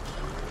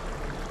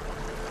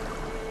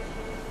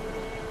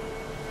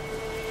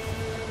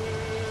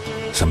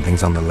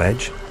 Something's on the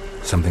ledge?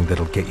 Something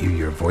that'll get you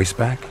your voice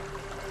back?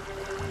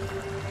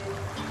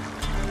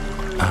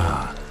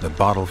 Ah, the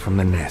bottle from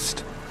the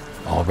nest.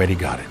 Already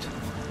got it.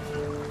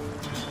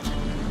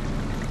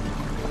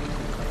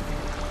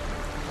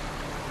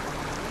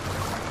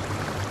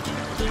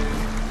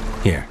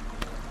 Here.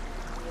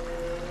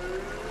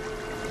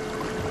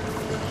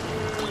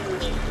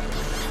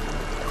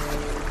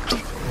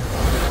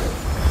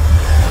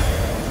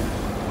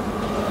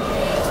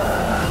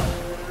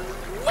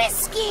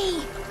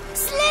 Whiskey!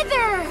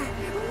 Slither!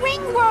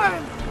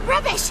 Ringworm!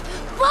 Rubbish!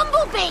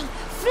 Bumblebee!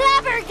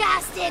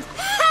 Flabbergasted!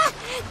 Ha!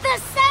 The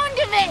sound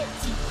of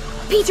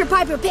it! Peter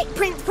Piper picked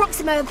Prince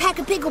Proximo a pack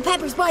of pickled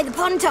peppers by the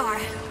pontar.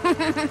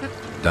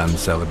 Done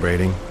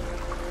celebrating?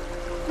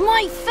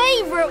 My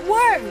favourite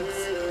words!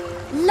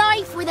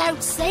 Life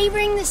without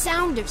savouring the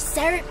sound of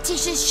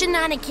surreptitious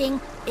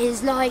shenanigans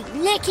is like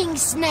licking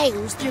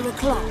snails through a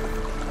cloth.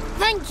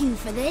 Thank you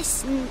for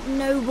this,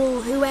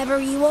 noble whoever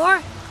you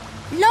are.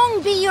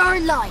 Long be your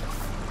life.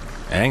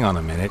 Hang on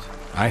a minute.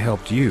 I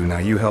helped you, now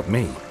you help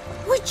me.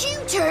 Would you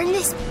turn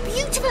this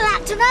beautiful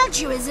act of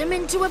altruism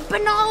into a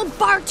banal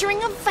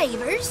bartering of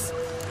favours?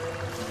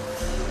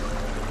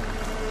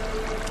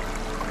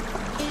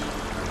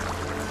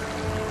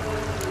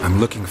 I'm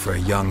looking for a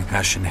young,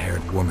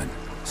 ashen-haired woman.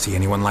 See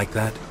anyone like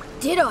that?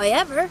 Did I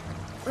ever?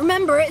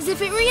 Remember it as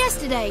if it were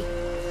yesterday.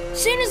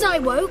 Soon as I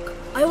woke,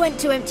 I went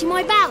to empty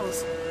my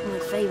bowels. My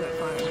favourite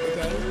part of the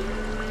day.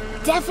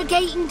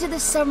 Defecating to the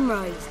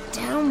sunrise.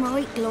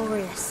 Downright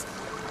glorious.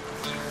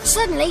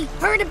 Suddenly,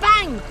 heard a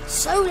bang.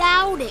 So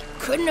loud it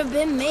couldn't have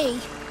been me.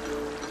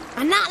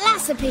 And that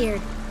lass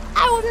appeared.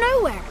 Out of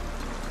nowhere.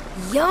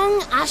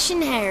 Young,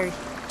 ashen-haired.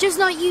 Just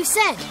like you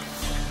said.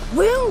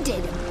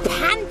 Wounded and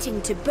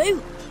panting to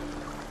boot.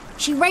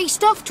 She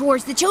raced off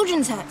towards the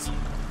children's huts.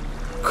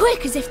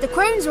 Quick as if the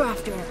crones were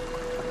after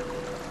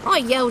her. I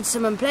yelled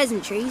some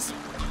unpleasantries.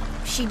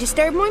 She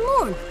disturbed my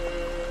morn.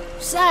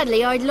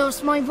 Sadly, I'd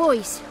lost my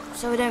voice,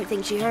 so I don't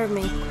think she heard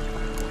me.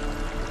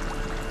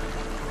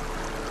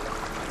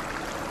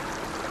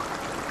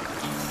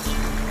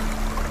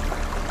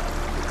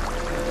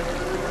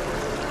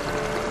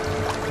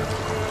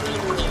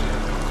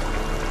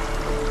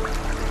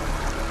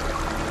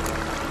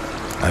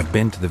 I've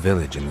been to the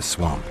village in the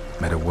swamp.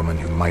 Met a woman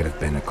who might have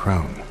been a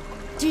crone.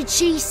 Did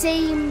she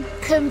seem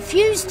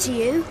confused to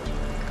you?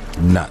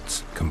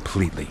 Nuts,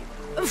 completely.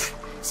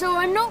 So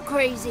I'm not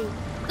crazy.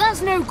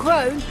 That's no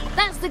crone.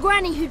 That's the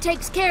granny who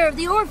takes care of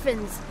the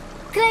orphans.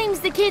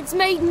 Claims the kids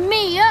made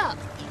me up.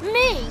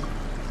 Me!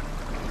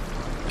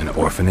 An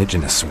orphanage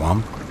in a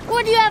swamp?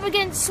 What do you have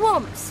against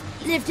swamps?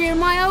 Lived here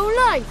my whole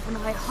life, and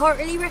I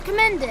heartily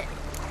recommend it.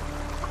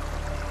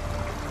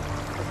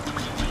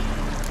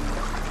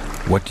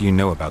 What do you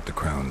know about the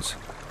crones?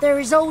 They're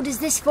as old as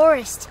this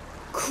forest.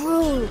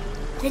 Cruel,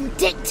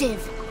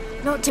 vindictive,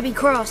 not to be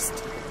crossed.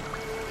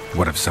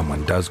 What if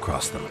someone does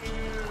cross them?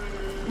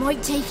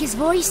 Might take his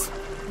voice,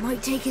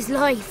 might take his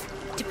life.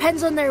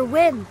 Depends on their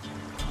whim.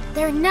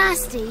 They're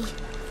nasty,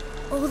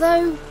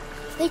 although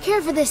they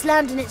care for this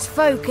land and its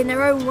folk in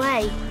their own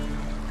way.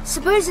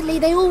 Supposedly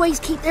they always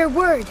keep their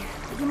word,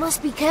 but you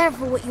must be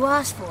careful what you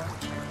ask for.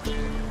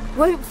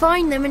 Won't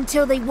find them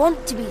until they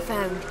want to be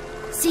found.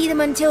 See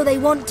them until they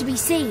want to be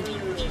seen.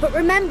 But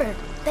remember,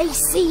 they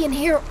see and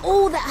hear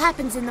all that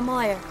happens in the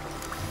mire.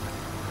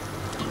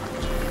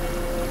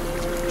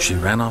 She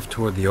ran off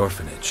toward the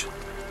orphanage.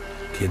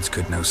 Kids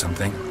could know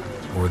something,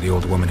 or the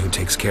old woman who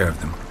takes care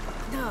of them.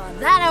 Oh,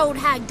 that old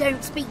hag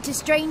don't speak to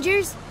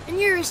strangers, and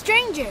you're a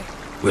stranger.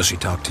 Will she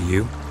talk to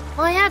you?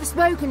 I have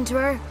spoken to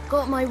her,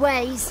 got my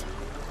ways.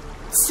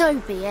 So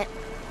be it.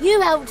 You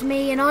helped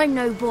me and I'm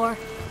no bore.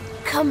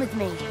 Come with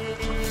me.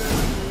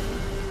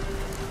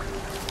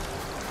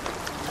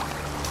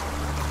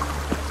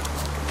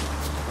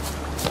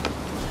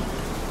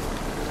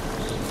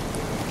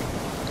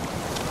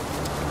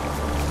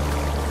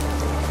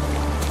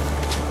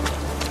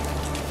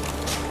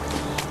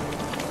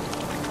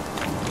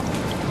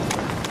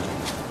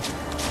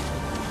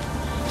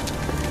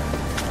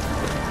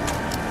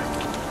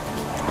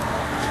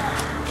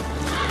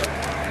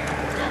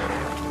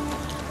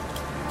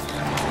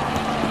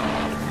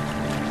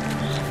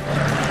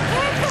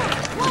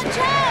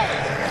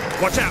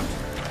 Watch out!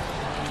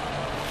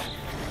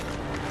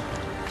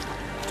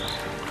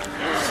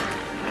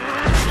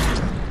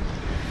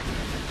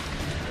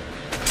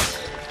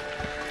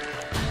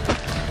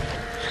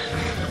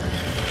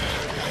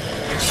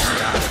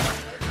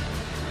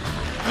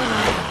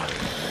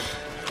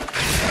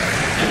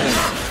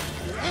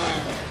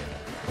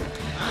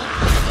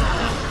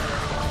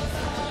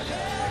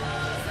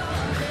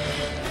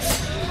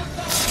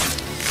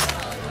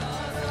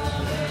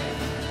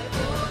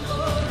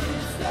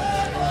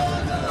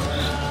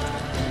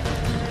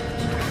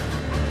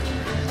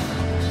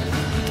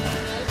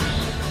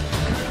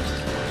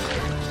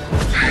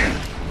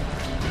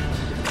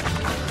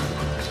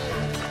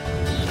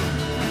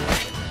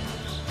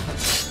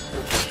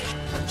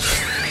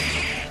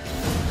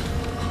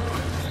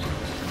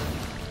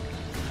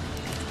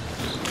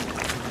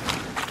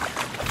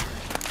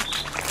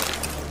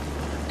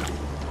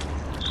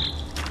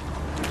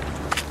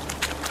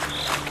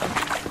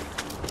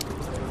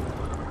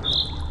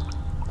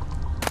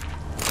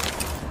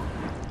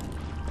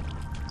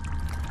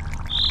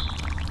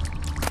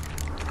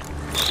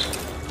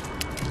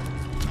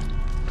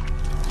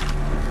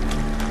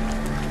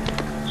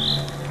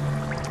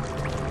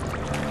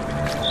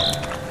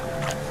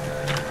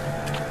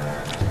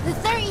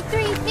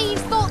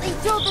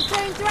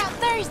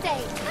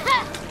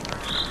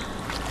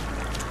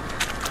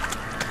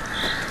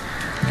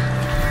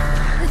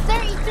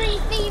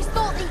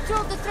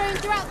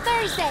 throughout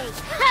Thursday.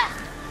 Ha!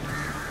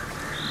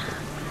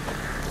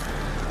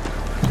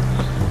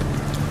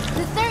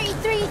 The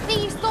 33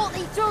 thieves thought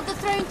they stole the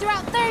throne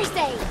throughout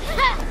Thursday.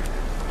 Ha!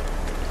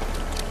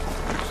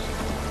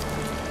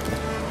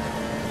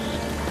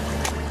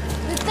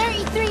 The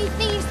 33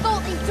 thieves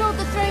thought they stole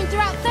the throne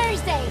throughout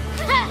Thursday.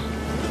 Ha!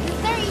 The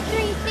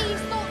 33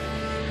 thieves thought...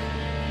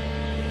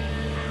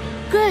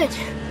 Good.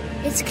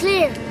 It's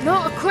clear.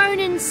 Not a crone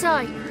in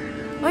sight.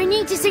 I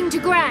need to sing to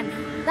Gran.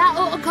 That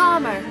ought to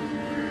calm her.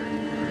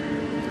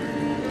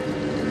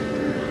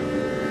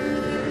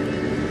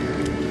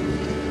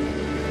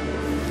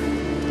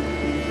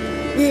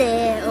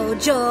 Little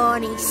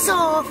Johnny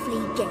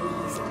softly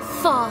gazing,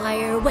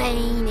 fire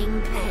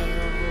waning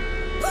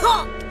pale.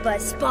 Pop! A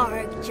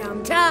spark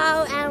jumped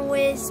out and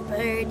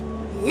whispered,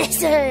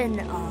 "Listen,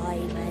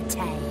 I'm a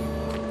tale."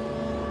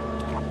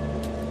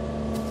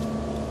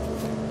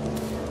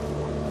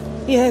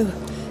 You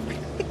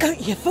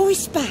got your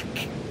voice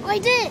back. I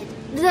did,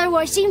 though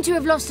I seem to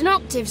have lost an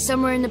octave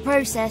somewhere in the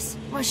process.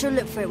 I shall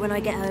look for it when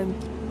I get home.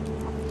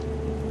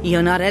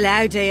 You're not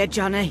allowed here,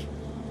 Johnny.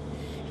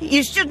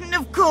 You shouldn't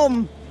have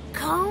come.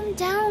 Calm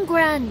down,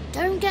 Gran.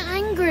 Don't get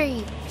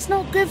angry. It's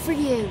not good for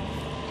you.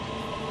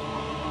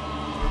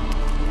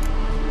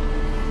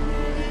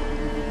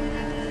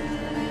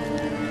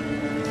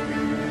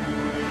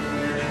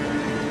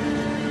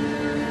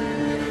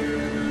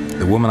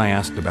 The woman I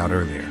asked about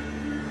earlier.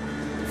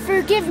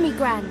 Forgive me,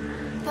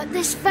 Gran, but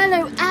this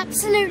fellow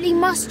absolutely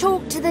must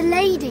talk to the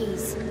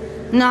ladies.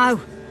 No,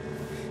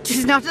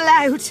 she's not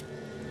allowed.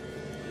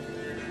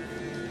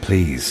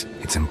 Please,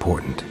 it's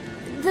important.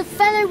 The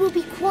fellow will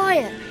be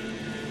quiet.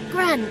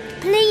 Gran,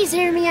 please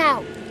hear me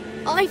out.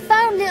 I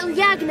found little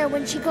Yagna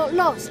when she got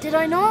lost, did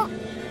I not?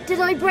 Did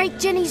I break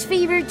Jenny's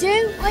fever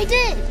too? I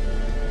did.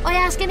 I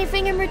ask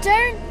anything in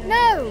return?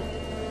 No.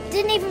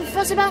 Didn't even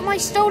fuss about my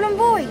stolen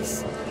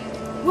voice.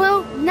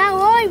 Well, now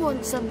I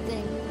want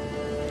something.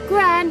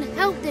 Gran,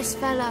 help this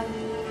fellow.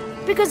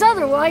 Because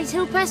otherwise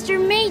he'll pester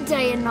me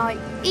day and night,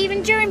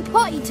 even during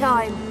potty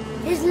time.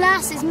 His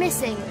lass is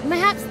missing.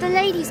 Perhaps the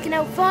ladies can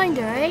help find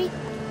her, eh?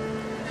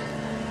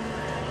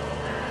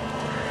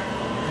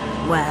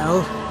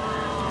 Well,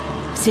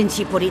 since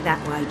you put it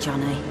that way,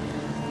 Johnny,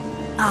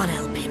 I'll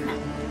help him.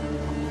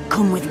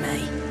 Come with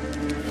me.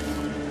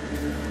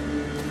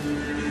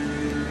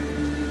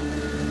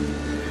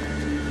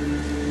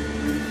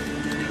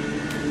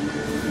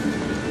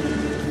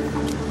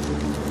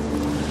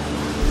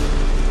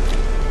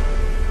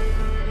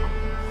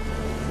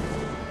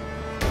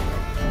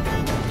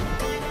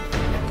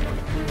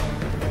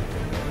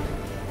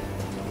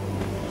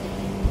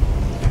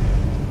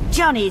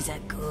 Johnny's a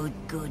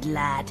good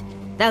lad,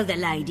 though the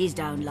ladies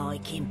don't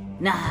like him.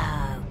 No,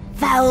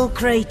 foul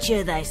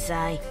creature, they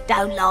say.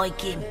 Don't like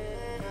him.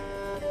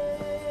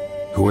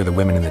 Who are the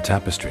women in the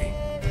tapestry?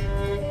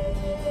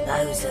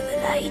 Those are the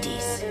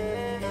ladies.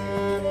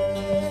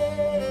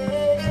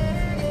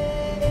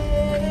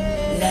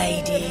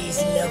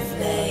 Ladies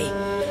lovely,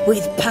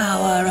 with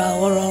power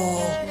o'er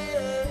all.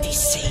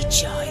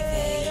 Beseech I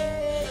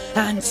thee,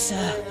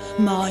 answer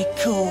my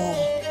call.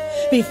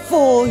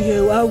 Before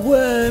you a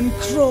worm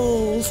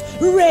crawls,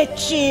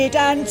 wretched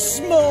and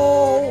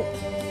small.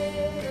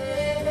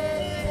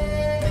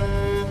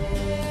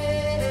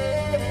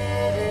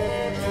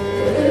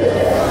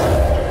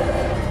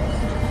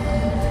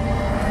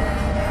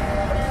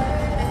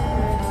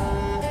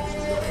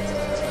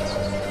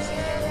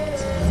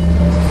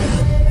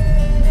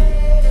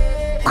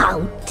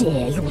 How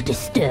dare you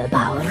disturb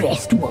our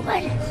rest,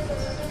 woman?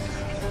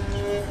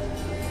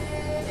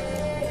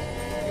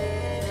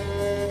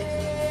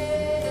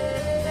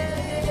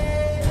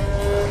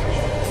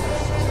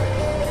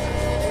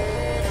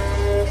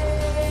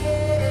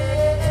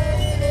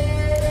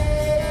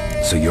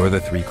 So you're the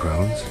three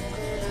crones?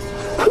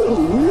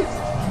 Crones?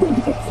 Where'd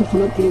you get such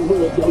an ugly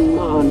word, young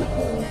man?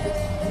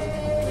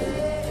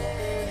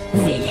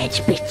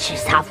 Village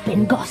bitches have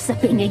been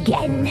gossiping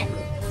again.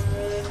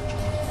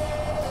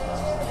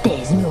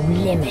 There's no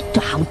limit to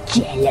how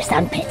jealous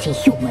and petty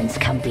humans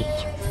can be.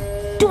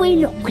 Do we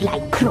look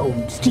like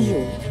crones to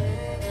you?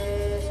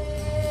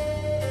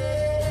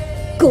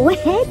 Go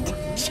ahead,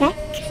 Chek.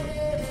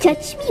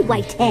 Touch me,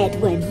 white-haired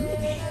one,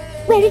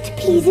 where it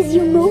pleases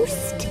you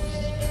most.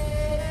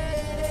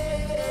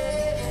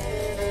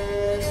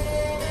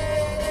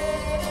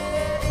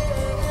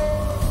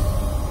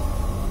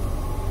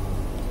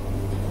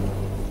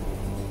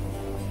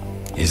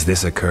 Is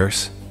this a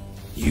curse?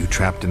 You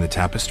trapped in the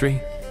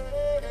tapestry?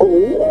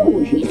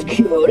 Oh, he's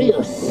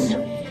curious.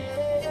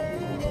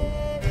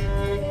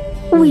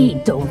 We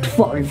don't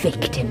fall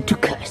victim to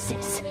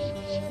curses.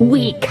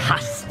 We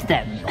cast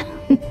them.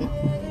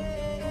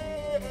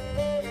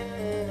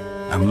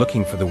 I'm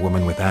looking for the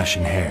woman with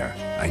ashen hair.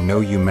 I know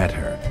you met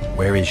her.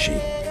 Where is she?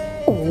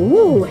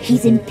 Oh,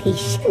 he's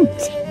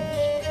impatient.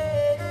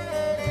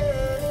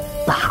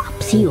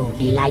 Perhaps he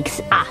only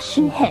likes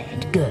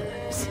ashen-haired girls.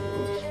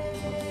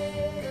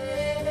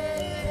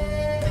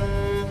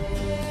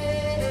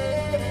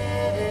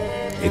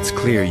 It's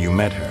clear you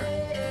met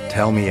her.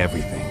 Tell me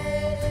everything.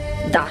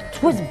 That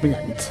 'twas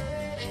blunt.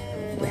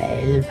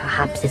 Well,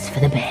 perhaps it's for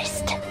the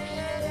best.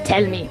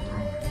 Tell me,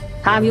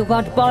 have you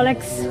got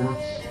bollocks?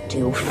 Do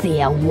you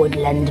fear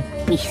woodland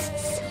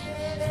beasts?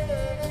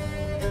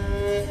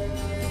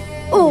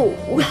 Oh,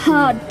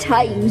 hard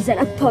times are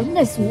upon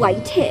us,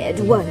 white-haired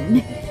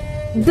one.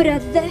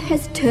 Brother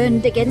has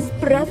turned against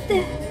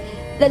brother.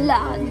 The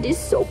land is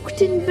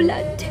soaked in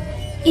blood.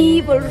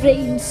 Evil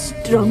reigns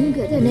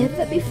stronger than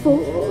ever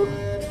before.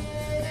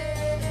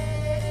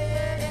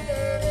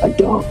 A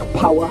dark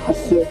power has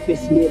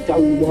surfaced near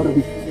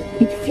Downwarren.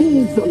 It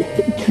feeds on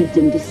hatred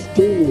and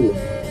disdain.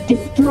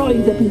 Destroy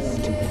the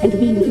beast, and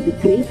we will be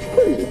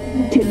grateful.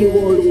 Tell you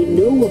all we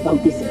know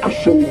about this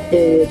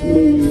ashen-haired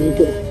maid.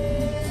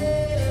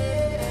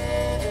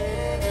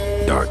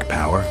 Dark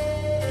power?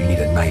 You need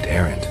a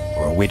knight-errant,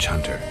 or a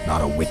witch-hunter,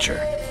 not a witcher.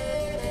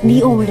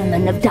 The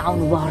alderman of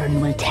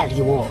Downwarren will tell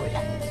you all.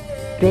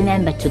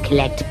 Remember to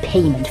collect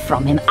payment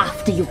from him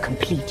after you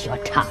complete your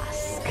task.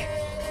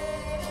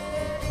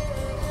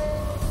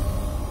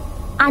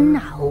 And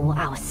now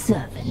our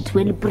servant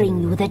will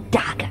bring you the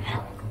dagger.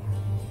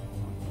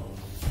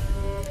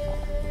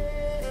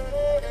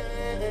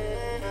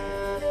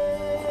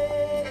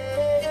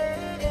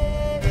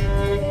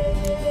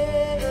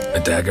 A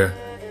dagger?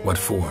 What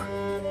for?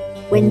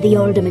 When the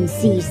alderman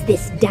sees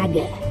this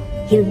dagger,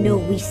 he'll know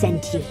we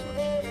sent you.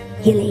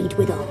 He'll aid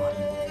with all.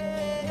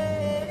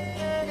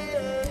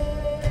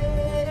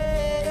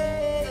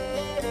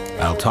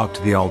 I'll talk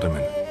to the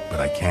alderman, but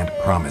I can't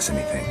promise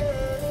anything.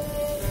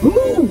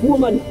 Move,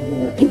 woman!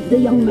 Give the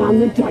young man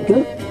the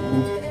dagger.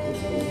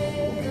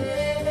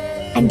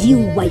 And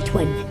you, White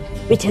One,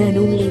 return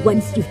only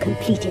once you've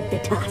completed the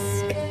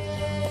task.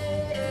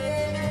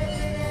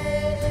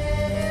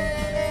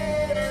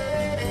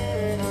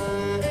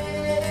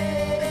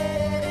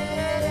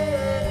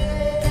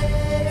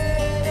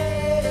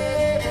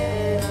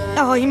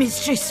 Aye,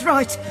 mistress,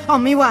 right.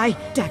 On me way.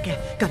 Dagger.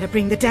 Gotta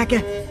bring the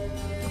dagger.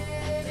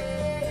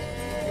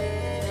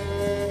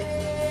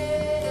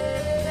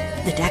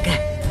 The dagger.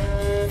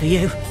 For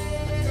you.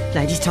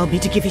 Ladies told me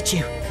to give it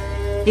you.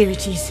 Here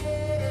it is.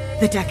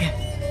 The dagger.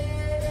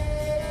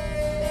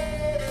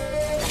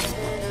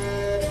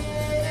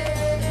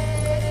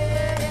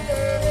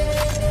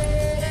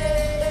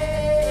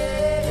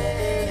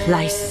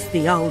 Place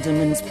the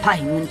alderman's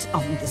payment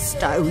on the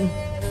stone.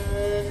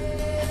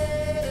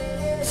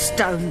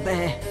 Stone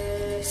bear,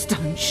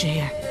 stone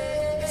shear,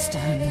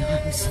 stone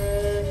nose,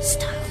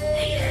 stone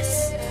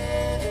ears.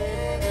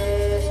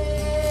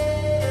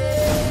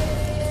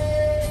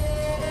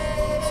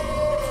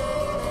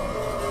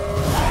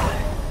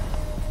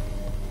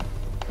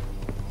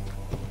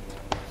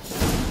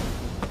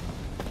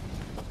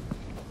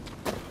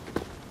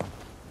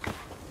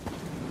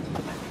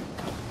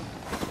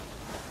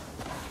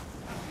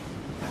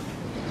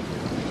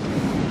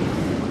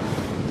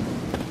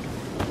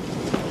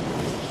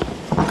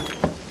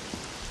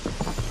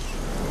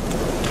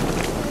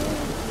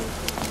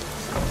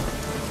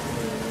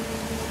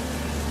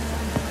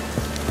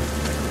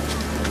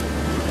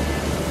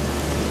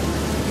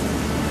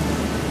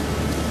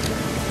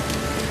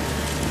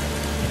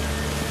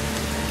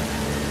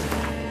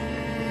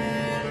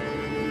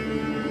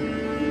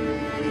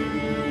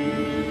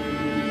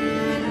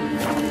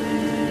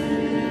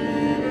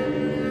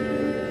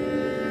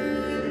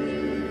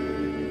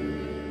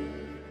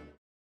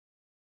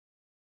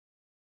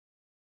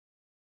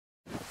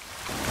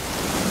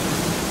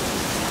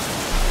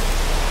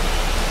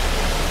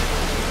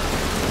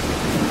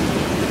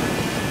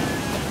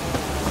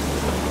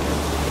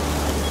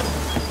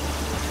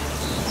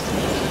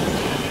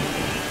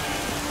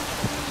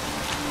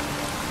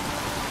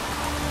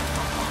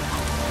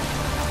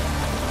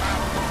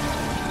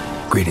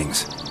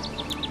 Greetings.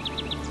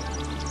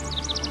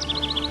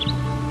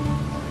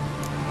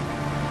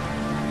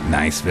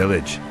 Nice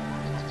village.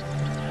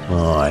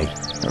 Aye.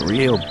 A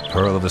real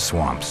pearl of the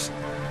swamps.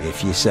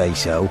 If you say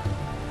so.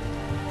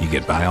 You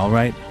get by all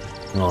right?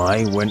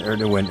 Aye, winter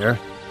to winter.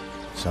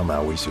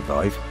 Somehow we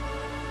survive.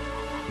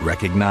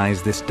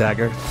 Recognize this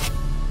dagger?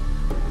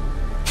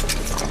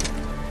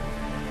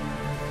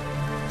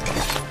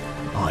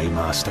 Aye,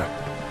 master.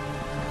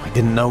 I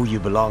didn't know you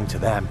belonged to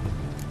them.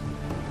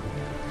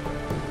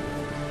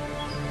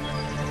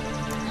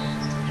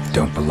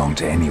 Don't belong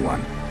to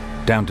anyone.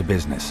 Down to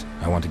business.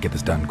 I want to get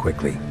this done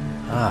quickly.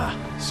 Ah,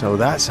 so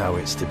that's how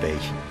it's to be.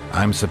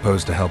 I'm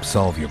supposed to help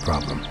solve your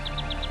problem.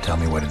 Tell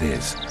me what it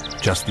is.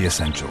 Just the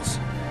essentials.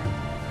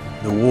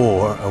 The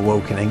war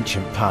awoke an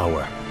ancient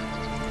power.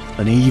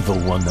 An evil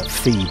one that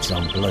feeds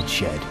on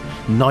bloodshed.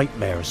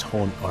 Nightmares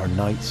haunt our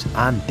nights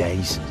and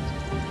days.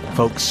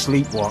 Folks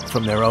sleepwalk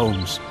from their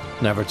homes,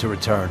 never to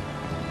return.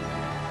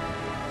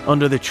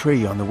 Under the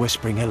tree on the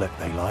Whispering Hillock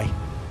they lie.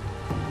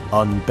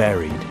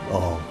 Unburied,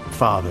 all.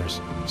 Fathers,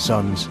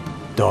 sons,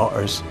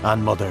 daughters,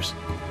 and mothers.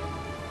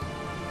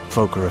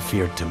 Folk are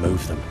afeard to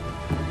move them.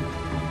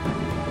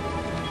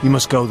 You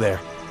must go there.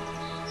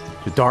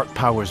 The dark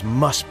powers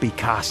must be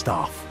cast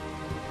off.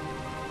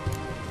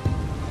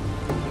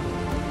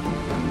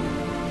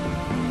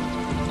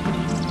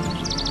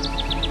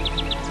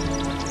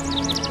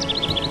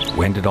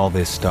 When did all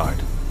this start?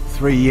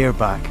 3 year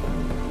back.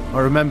 I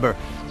remember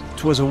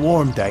 'twas a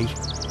warm day.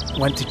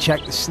 Went to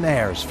check the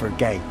snares for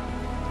game.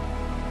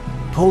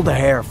 Pulled a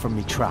hare from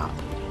me trap.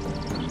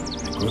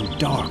 It grew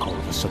dark all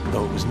of a sudden,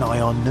 though it was nigh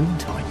on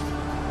noontime.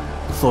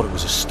 I thought it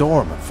was a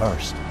storm at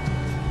first.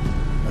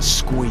 A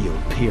squeal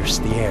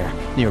pierced the air,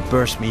 near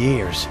burst me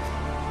ears.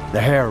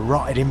 The hair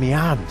rotted in me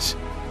hands,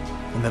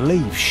 and the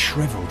leaves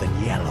shriveled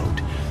and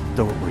yellowed,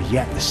 though it were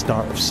yet the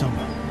start of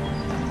summer.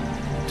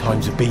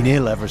 Times have been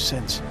ill ever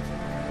since.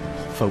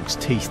 Folks'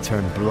 teeth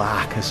turn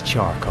black as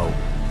charcoal.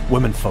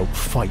 Womenfolk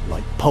fight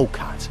like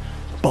polecats,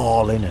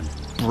 bawling and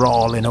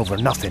brawling over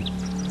nothing.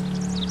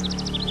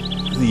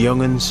 The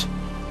young'uns,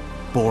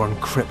 born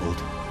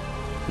crippled,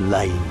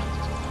 lame,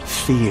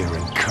 fear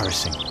and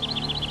cursing.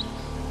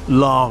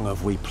 Long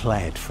have we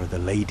pled for the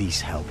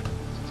lady's help.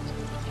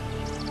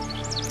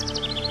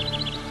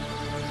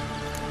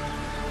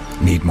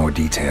 Need more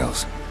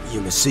details.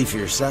 You must see for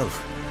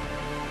yourself.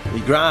 Me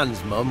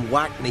grand's mum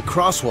whacked me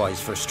crosswise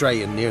for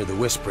straying near the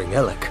Whispering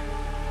Hillock.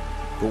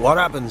 But what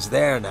happens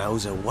there now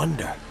is a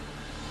wonder.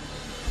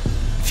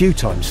 Few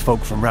times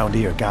folk from round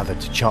here gathered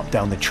to chop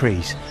down the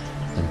trees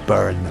and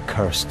burn the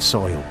cursed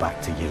soil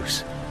back to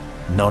use.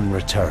 None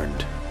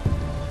returned.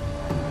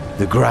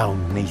 The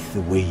ground neath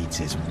the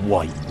weeds is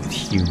white with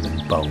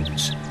human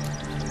bones.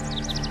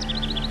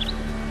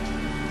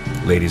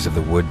 Ladies of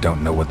the Wood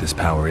don't know what this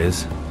power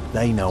is?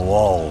 They know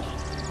all.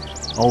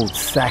 Old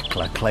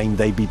Thekla claimed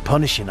they'd be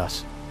punishing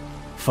us.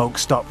 Folk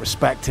stopped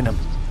respecting them.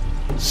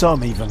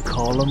 Some even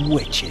call them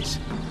witches.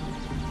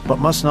 But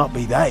must not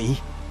be they,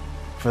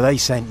 for they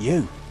sent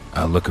you.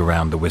 I'll look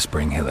around the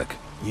Whispering Hillock.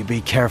 You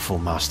be careful,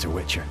 Master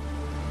Witcher.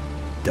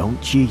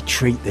 Don't ye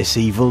treat this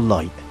evil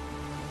light.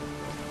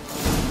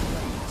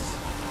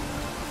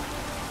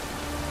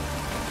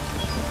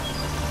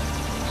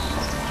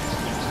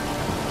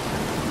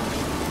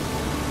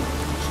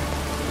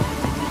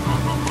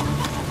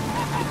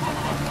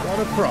 Got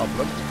a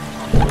problem?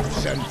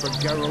 Send for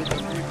Geralt.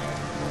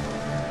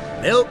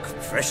 Milk,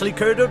 freshly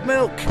curdled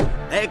milk.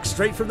 Eggs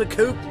straight from the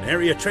coop,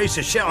 nary a trace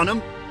of shit on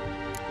them.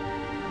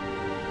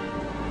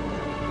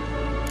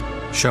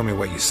 Show me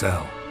what you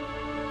sell.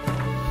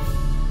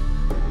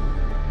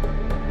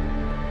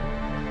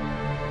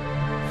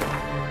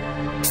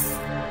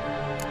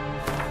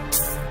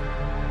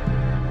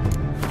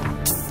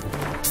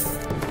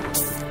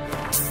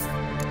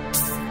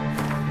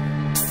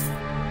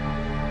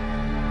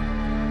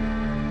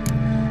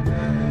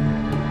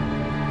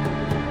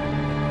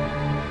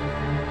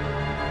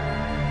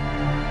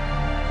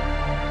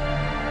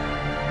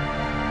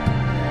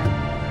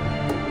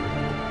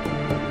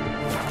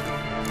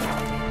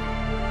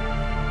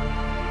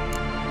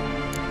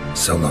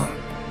 So long.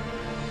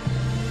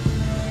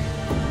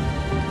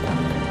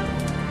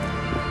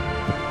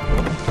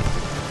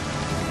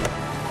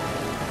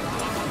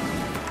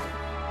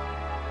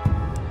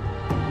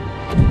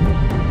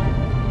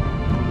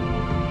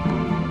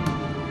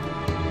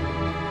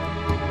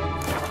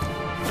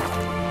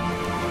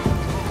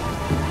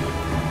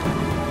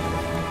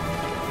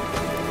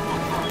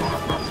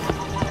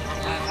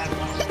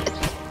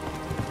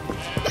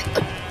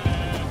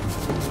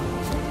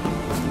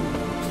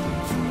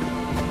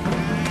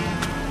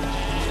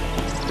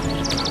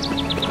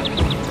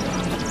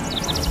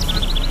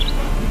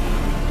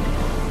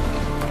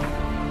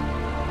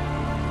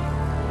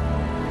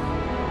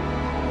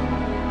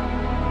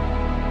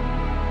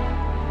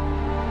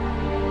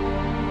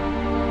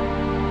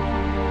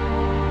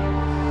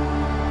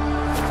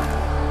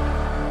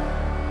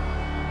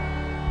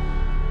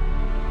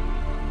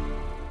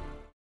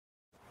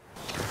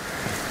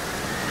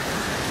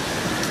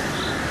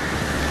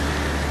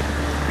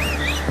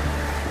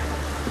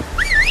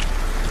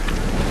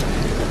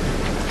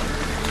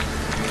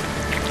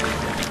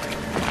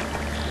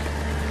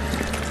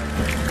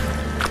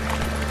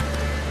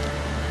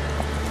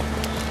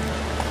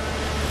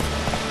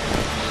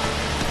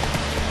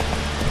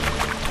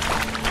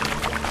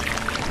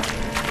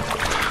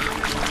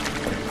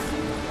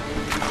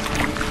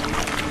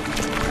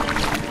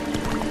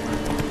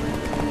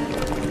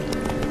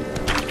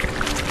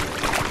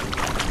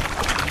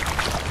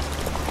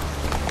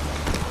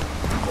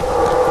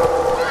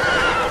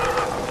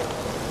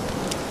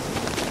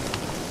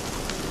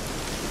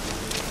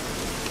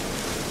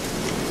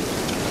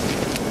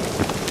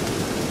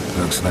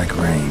 Looks like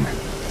rain.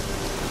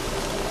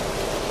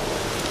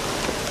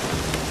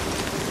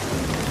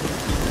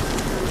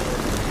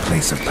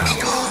 Place of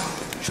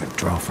power. Should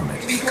draw from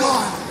it. Be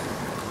gone!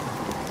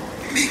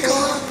 Be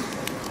gone!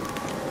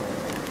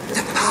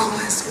 The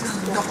powers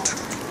will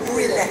not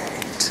relent.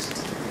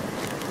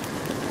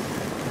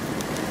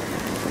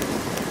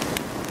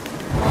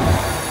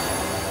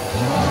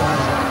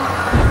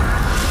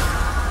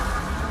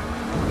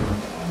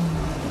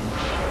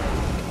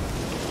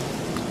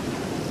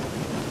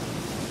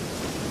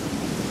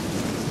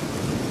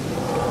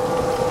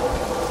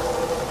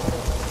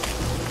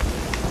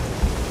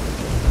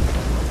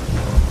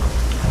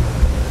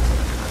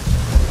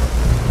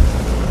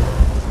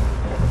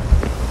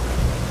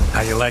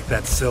 How you like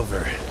that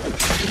silver.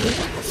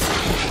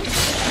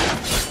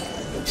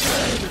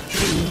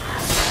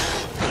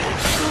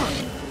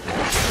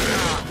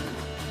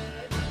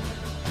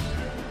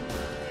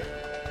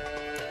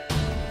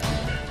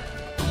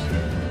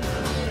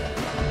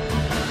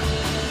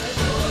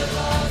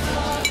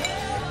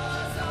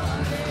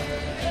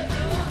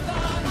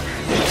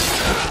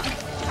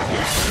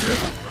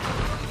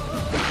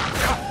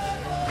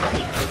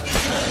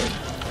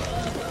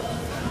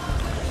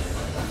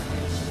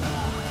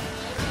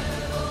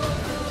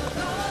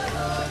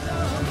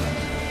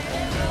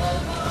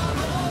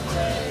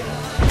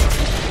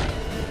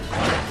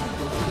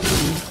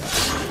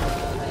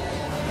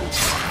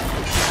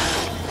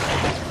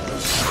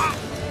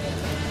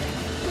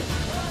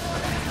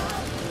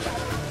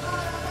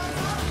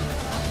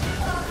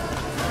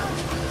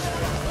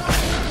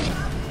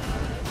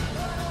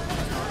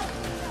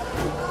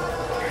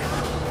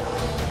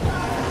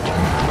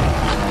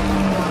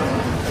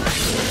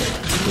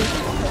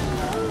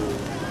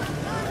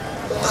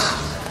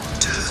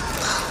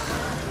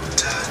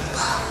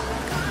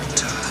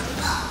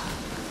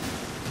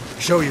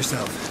 Show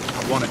yourself.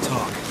 I want to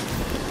talk.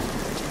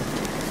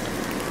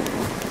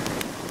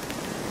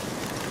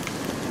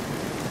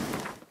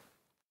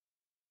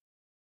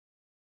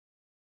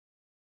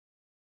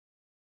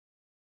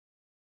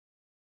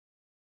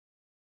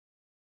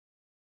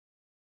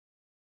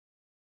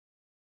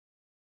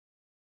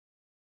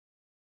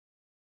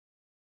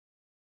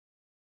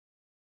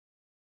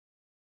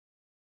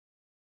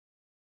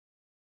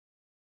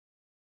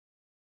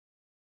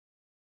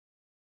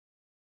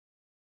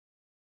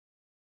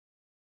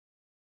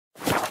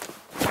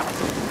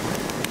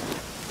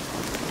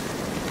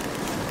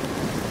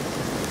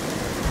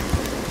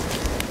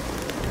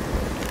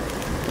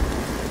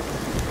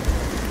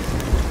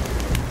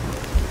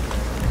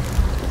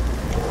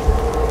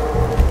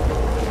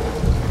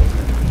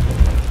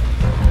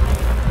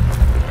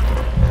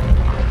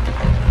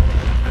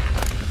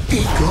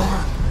 Be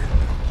gone.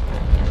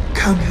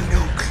 Come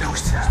no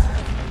closer.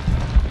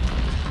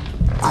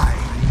 I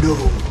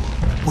know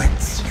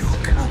whence you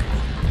come.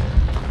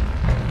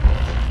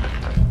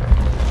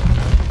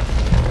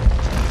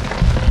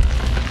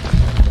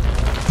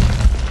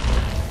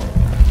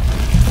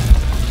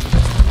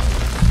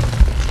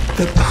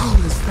 The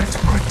powers that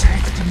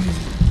protect me,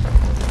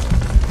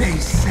 they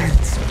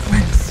sense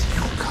whence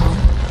you come.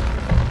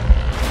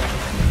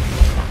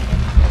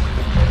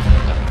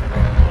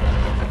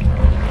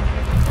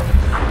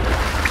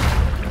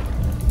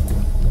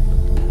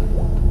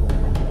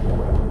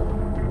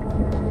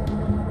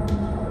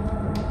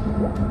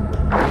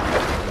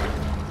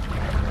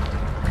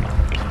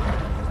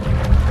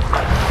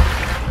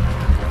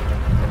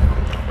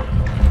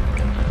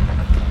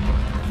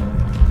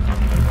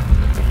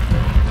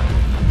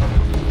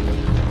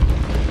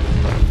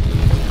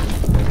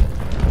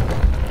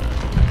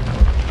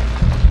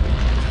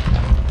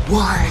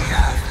 Why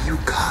have you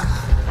come?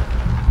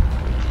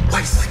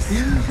 Why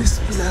spill this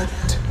blood?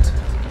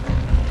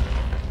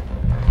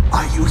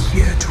 Are you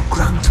here to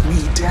grant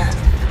me death?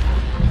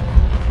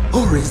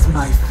 Or is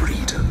my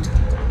freedom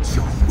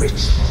your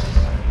wish?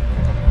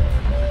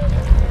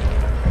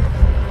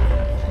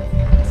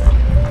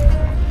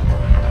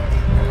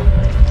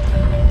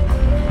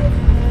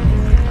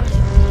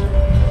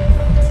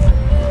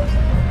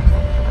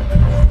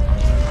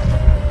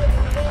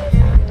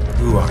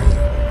 Who are you?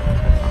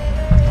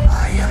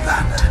 I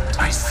abandoned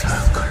my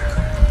circle,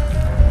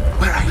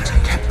 where I'd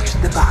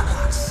kept the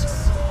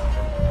balance.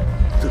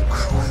 The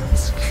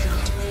crones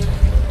killed me,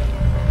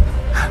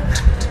 and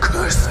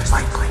cursed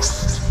my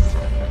ghost.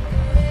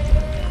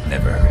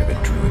 Never heard of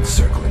a druid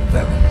circle in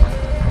Velen.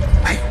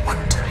 I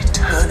wander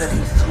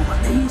eternally through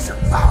a maze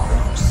of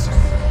bowers,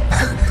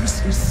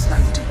 helplessly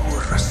sliding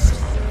over us.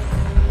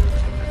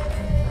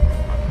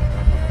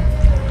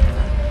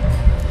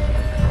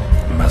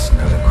 Must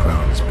know the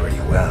crones pretty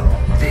well.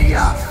 They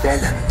are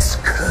Velen's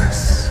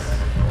curse.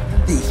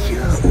 They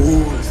hear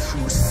all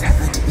through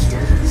severed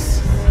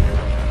ears.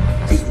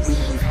 They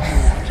weave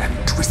hair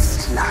and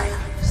twist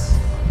lives.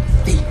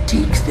 They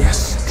take their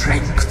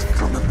strength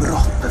from a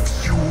broth of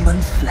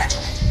human flesh.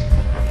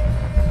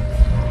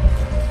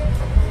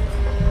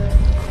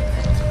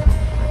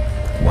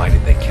 Why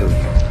did they kill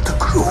you? The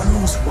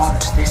crones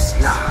want this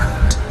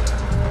land.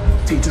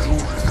 They'd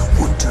rule the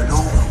wood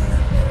alone.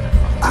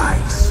 I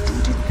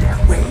stood in their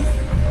way.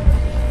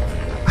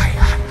 I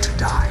had to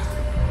die.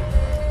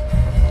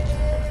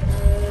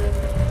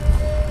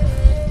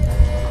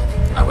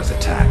 I was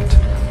attacked.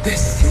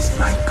 This is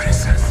my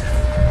prison.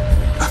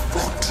 A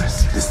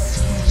fortress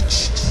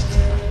besieged.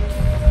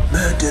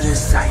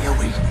 Murderers I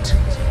await,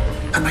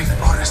 and my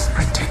forest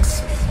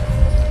protects me.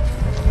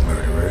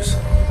 Murderers?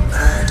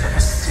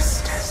 Murderous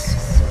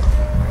sisters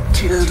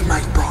killed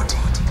my body.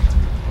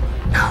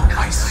 Now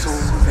my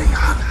soul they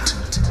hunt,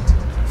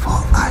 for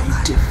I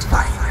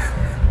defy them.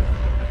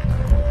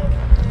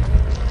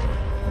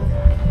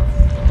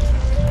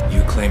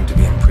 You claim to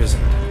be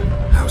imprisoned.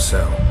 How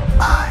so?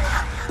 I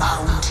am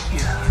bound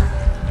here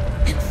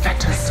in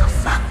fetters of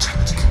magic.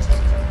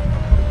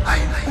 I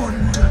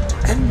wandered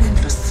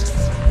endless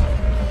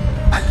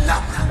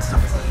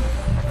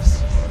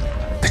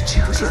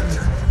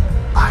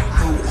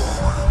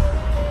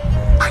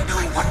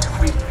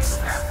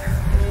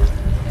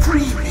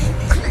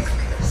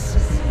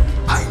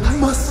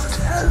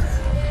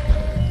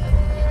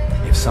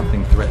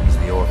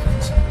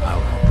orphans. I'll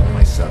help them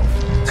myself.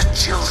 The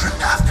children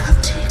have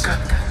been taken.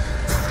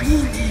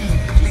 Freely,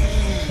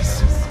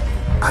 please.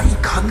 I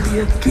can be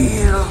a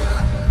gale,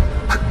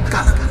 a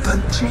gallop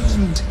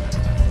unchained.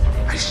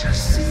 I shall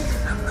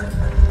save them.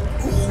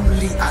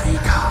 Only I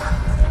can.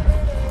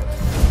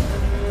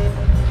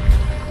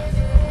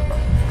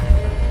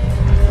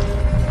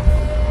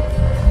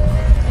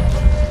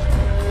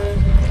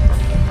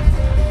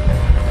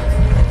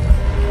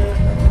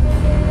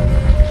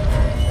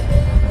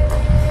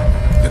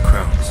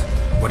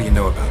 What do you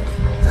know about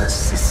them? The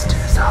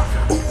sisters are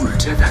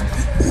older than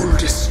the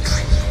oldest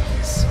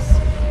trees.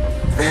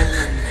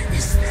 Velen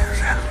is their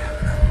realm.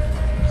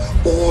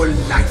 All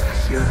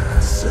life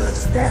here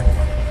serves them.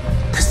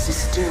 The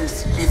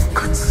sisters live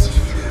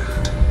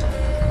concealed.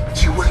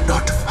 You will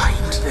not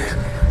find them.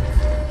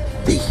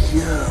 They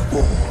hear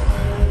all.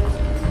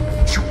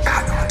 You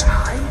cannot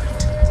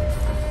hide.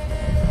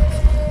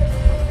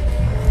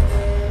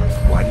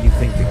 Why do you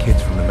think the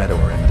kids from the meadow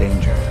are in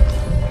danger?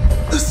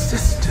 The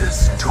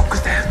sisters took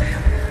them.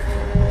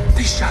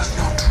 They shall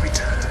not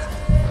return.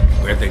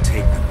 Where'd they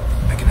take them?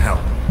 I can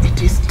help.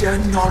 It is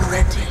done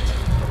already.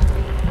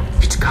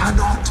 It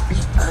cannot be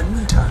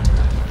undone.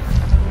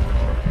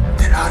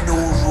 There are no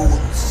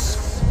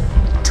rules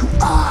to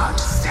our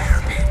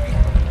ceremony.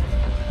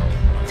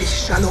 They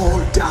shall all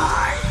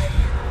die.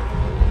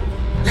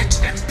 Let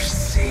them be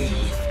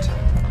saved.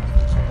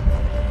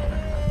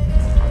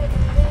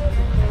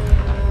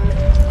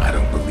 I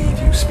don't believe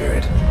you,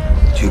 Spirit.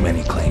 Too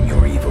many claim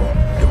you're evil.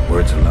 Your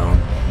words alone,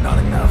 not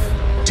enough.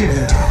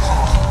 Dare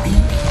harm me,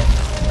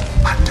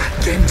 and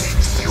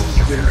against you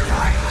will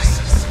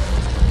rise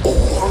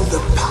all the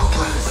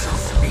powers of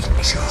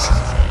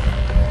nature.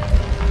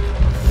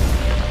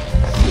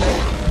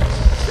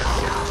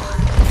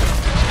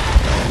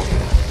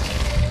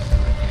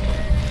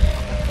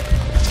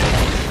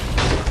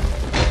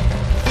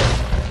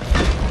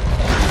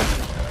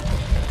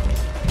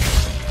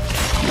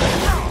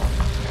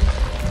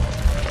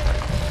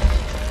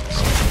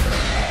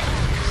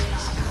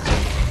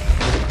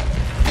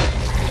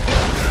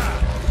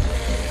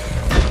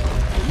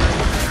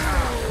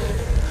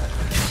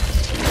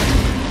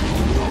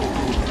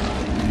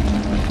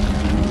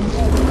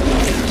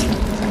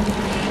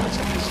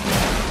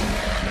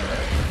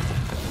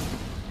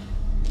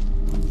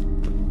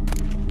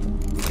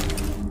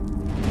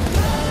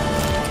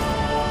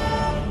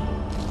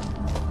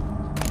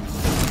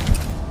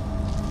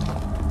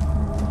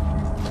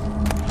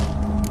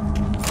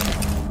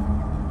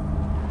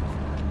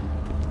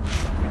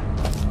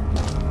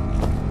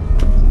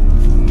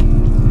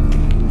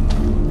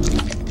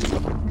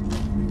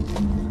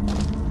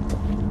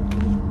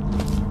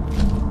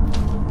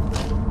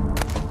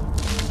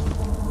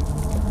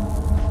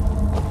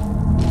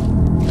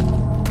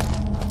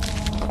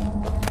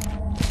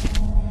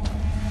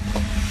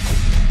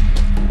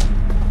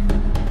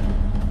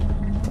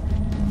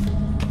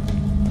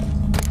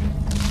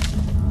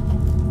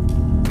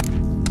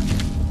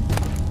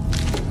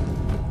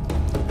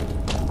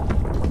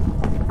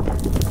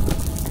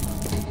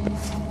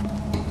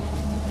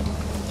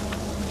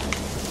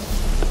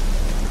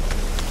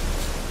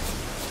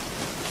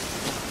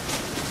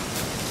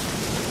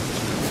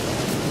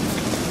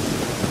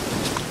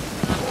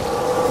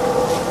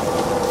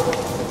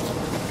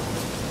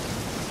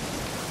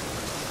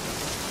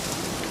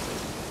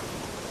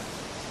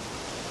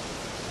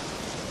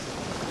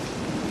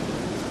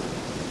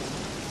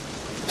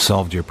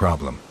 Solved your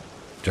problem.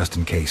 Just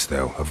in case,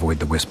 though, avoid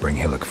the Whispering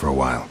Hillock for a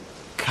while.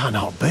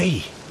 Cannot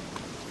be.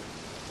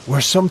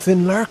 Where's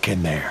something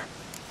lurking there?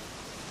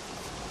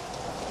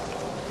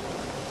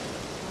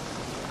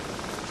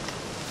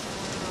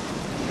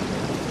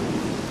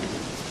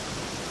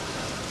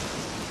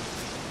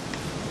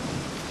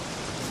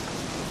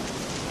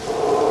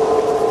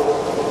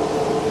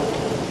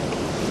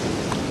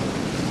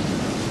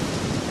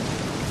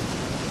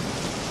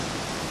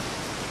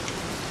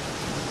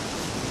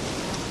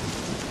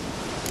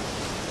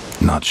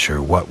 Not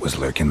sure what was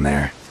lurking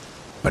there,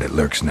 but it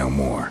lurks no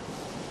more.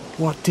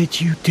 What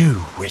did you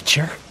do,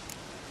 Witcher?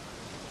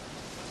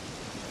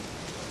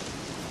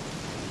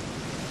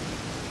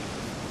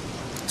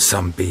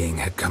 Some being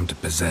had come to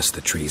possess the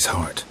tree's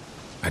heart.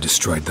 I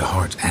destroyed the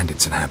heart and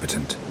its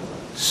inhabitant.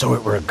 So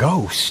it were a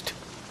ghost.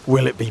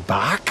 Will it be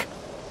back?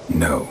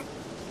 No.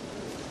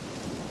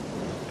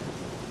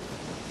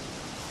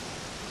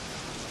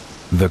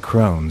 The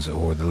crones,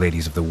 or the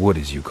ladies of the wood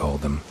as you call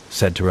them,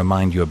 said to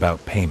remind you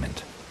about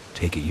payment.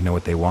 Take it you know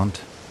what they want?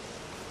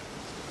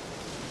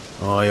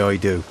 Aye, I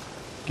do.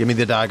 Give me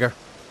the dagger.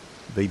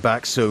 Be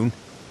back soon.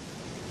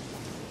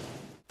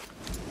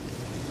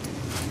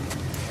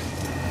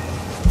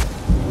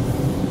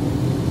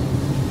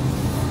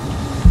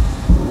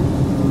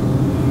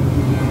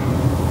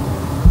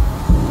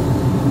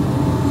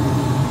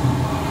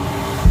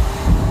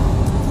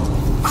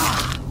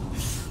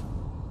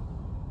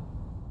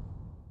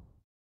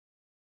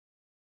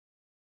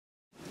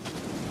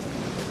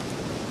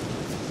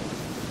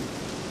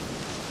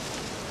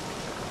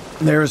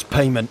 There's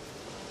payment.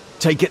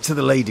 Take it to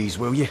the ladies,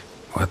 will you?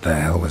 What the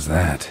hell was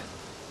that?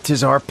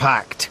 'Tis our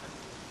pact.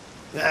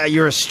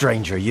 You're a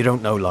stranger, you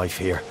don't know life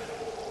here.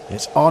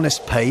 It's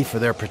honest pay for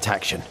their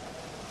protection.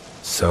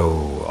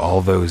 So,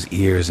 all those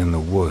ears in the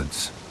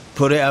woods.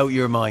 Put it out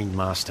your mind,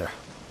 master.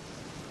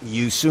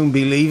 You soon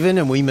be leaving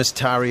and we must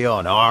tarry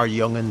on, our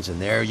young'uns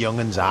and their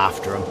young'uns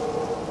after 'em.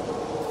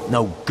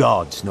 No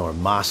gods nor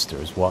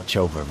masters watch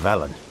over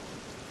Velen.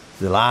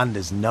 The land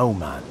is no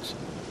man's.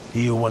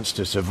 He who wants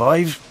to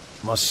survive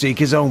must seek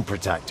his own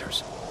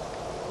protectors.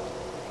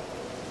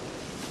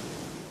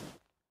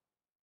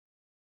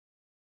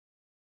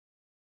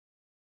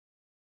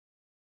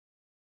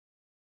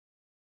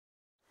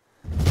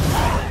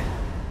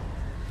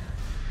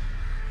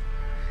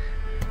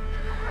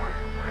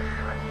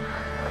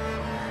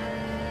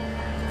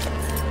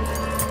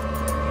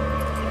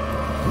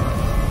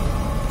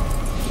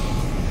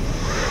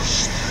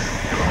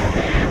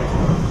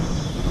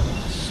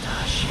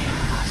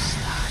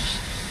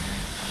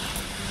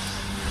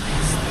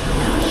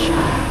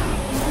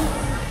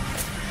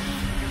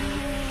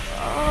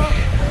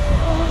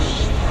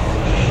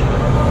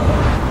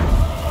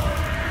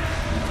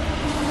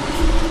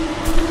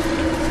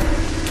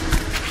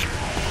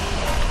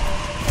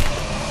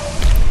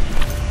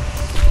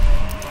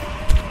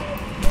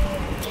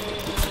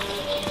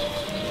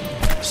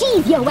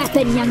 Sheathe your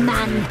weapon, young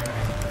man.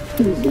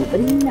 He's never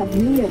loved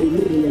me in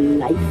real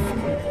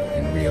life.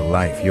 In real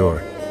life,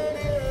 you're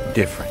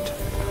different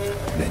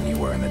than you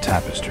were in the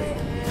tapestry.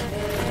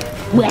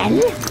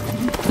 Well,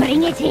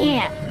 bring it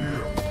here.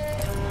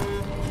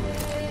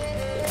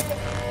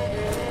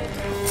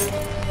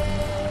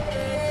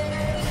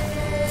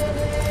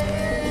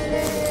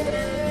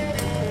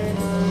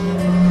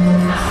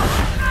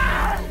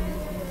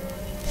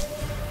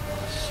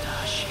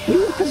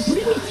 You can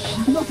bring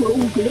it, not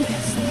ugly.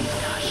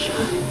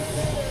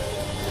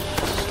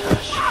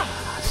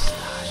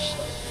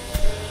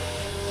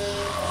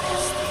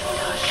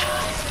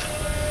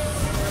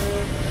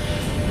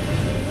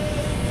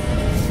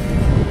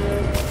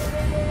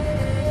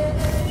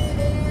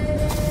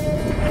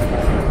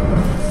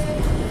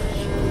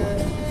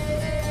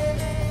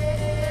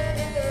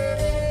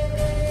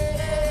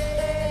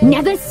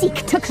 Never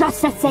seek to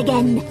cross us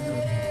again.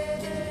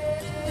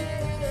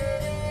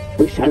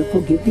 We shall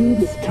forgive you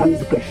this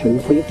transgression,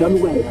 for you've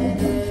done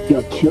well.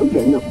 Your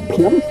children are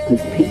plump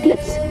as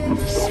piglets,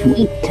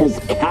 sweet as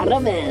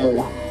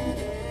caramel.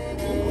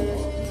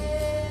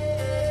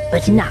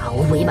 But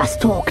now we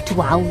must talk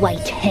to our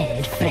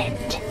white-haired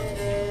friend.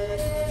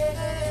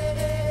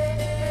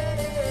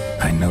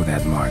 I know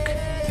that mark.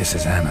 This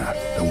is Anna,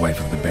 the wife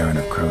of the Baron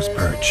of Crow's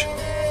Perch.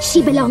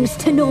 She belongs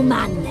to no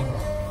man.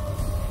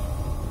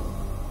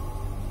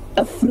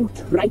 A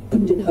fruit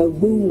ripened in her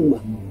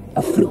womb.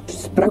 A fruit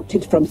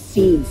sprouted from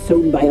seeds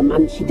sown by a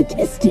man she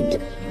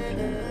detested.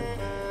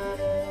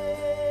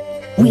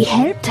 We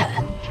helped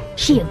her.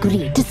 She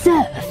agreed to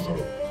serve.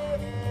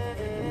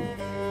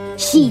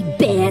 She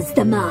bears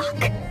the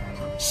mark.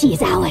 She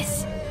is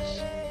ours.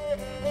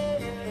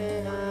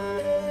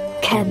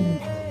 Come.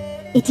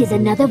 It is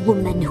another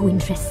woman who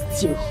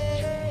interests you.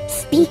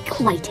 Speak,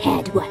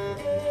 white-haired one.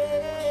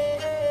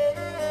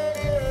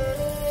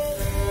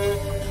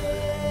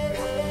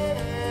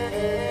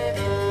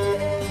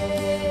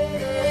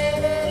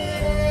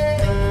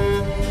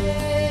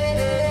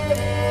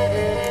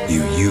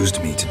 You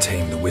used me to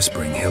tame the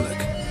Whispering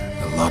Hillock.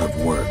 A lot of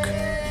work.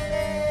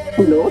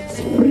 Not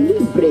free,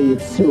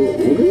 brave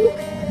soul.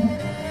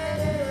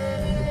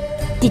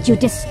 Did you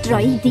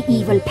destroy the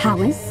evil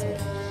powers?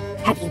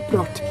 Have you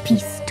brought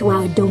peace to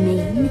our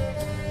domain?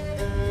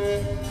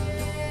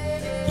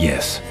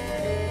 Yes.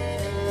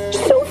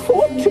 So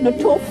fortunate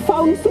to have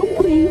found so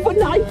brave a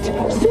knight,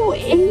 so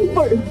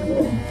able.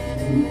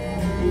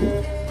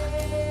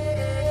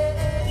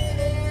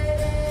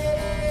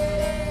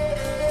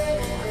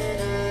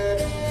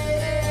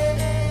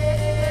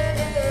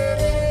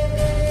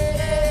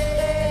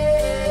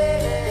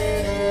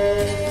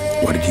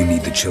 What did you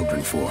need the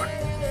children for?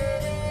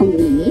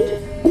 Need?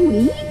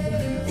 We?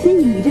 They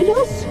needed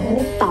us.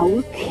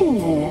 Our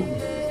care.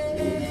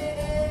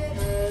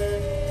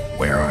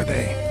 Where are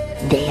they?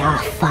 They are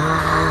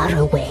far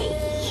away.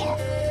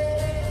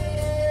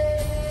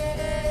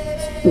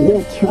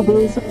 Their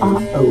troubles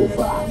are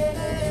over.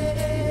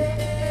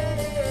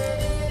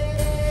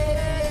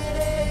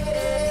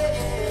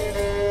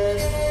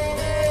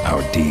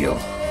 Our deal.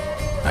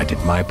 I did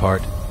my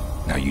part,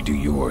 now you do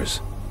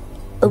yours.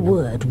 A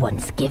word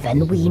once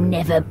given, we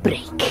never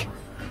break.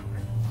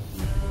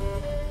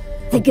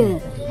 The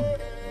girl.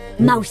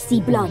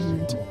 Mousy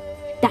blonde.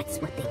 That's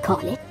what they call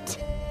it.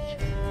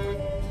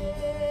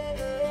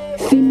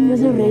 Thin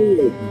as a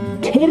rail,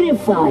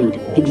 terrified,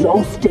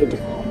 exhausted.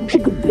 She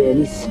could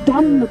barely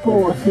stand, the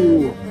poor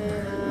thing.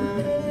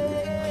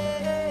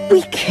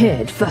 We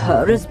cared for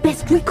her as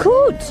best we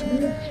could.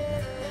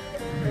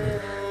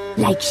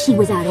 Like she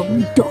was our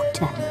own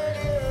daughter.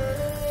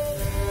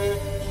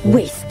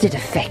 Wasted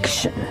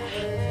affection.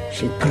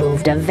 She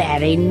proved a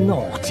very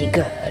naughty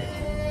girl.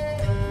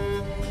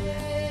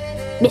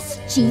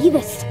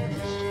 Mischievous,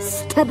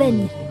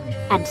 stubborn,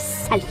 and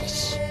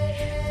selfish.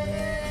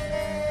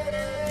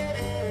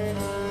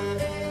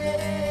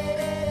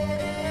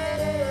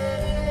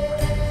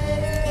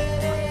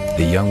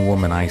 The young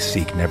woman I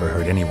seek never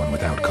hurt anyone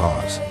without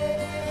cause.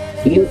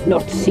 You've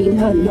not seen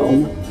her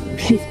long.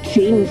 She's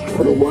changed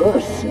for the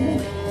worse.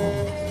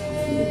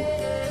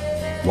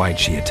 Why'd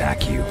she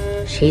attack you?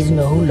 She's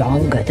no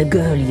longer the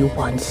girl you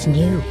once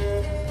knew.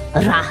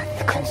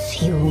 Wrath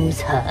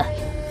consumes her.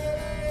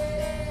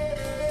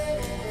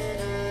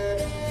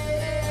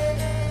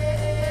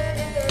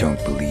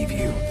 Don't believe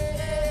you.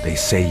 They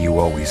say you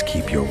always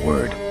keep your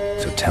word,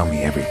 so tell me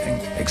everything,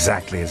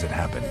 exactly as it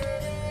happened.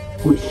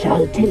 We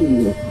shall tell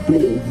you,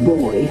 brave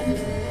boy.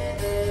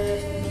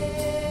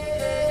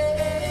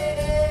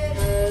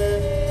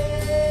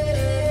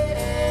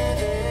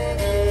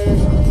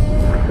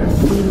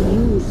 We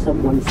knew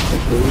someone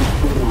special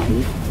would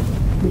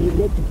arrive. We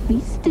read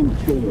beast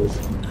entrails,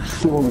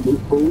 saw the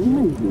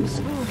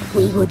omens.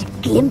 We would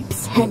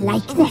glimpse her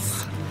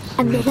likeness,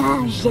 a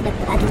mirage in a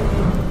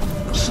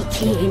puddle. She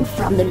came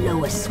from the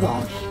lower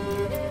swamp.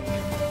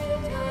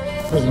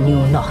 We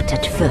knew not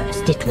at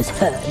first it was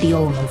her the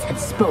omens had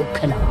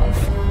spoken of.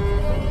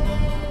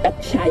 A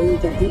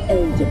child of the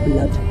elder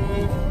blood,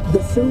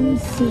 the soul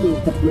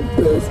seed that would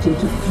burst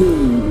into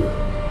flame.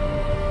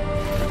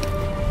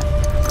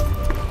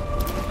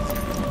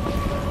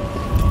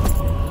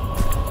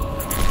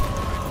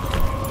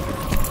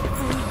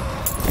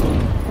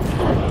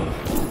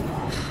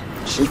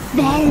 She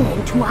fell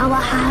into our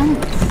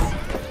hands.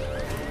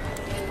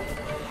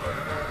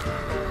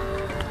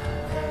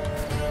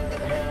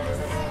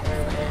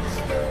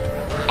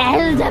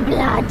 Elder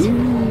blood!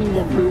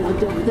 The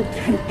blood of the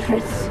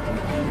traitress.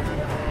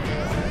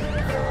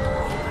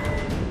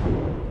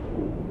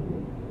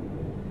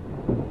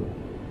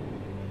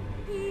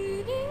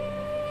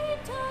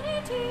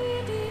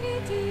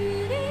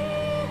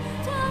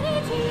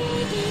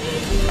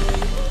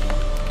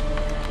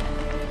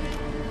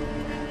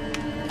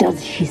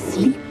 Does she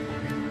sleep?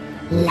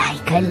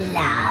 Like a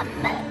lamb.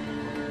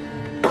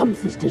 Come,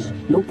 sisters,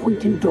 no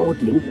point in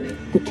dawdling.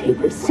 The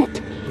table's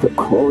set. The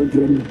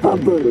cauldron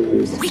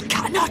bubbles. We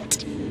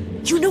cannot!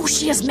 You know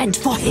she is meant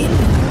for him!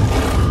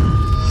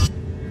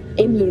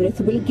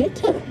 Emlyrith will get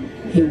her.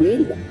 He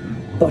will.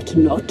 But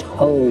not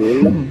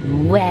whole.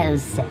 Well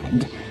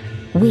said.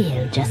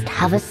 We'll just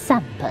have a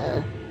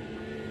sample.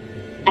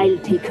 I'll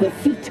take her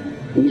feet.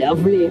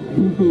 Lovely.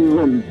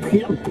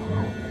 Plump.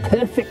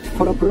 Perfect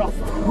for a broth.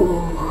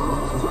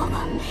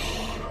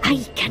 I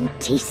can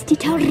taste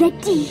it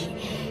already.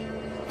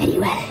 Very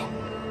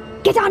well.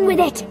 Get on with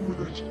it!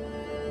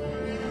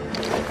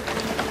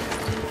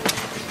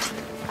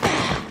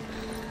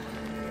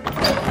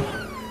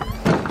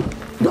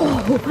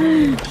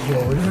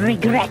 You'll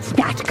regret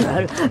that,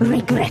 girl.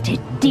 Regret it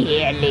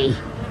dearly.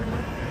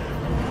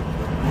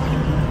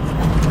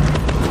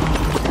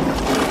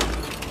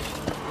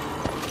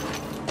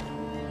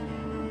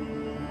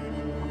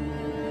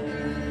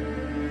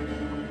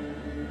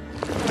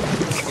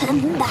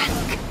 Come back.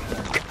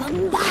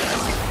 Come back.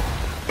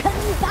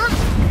 Come back.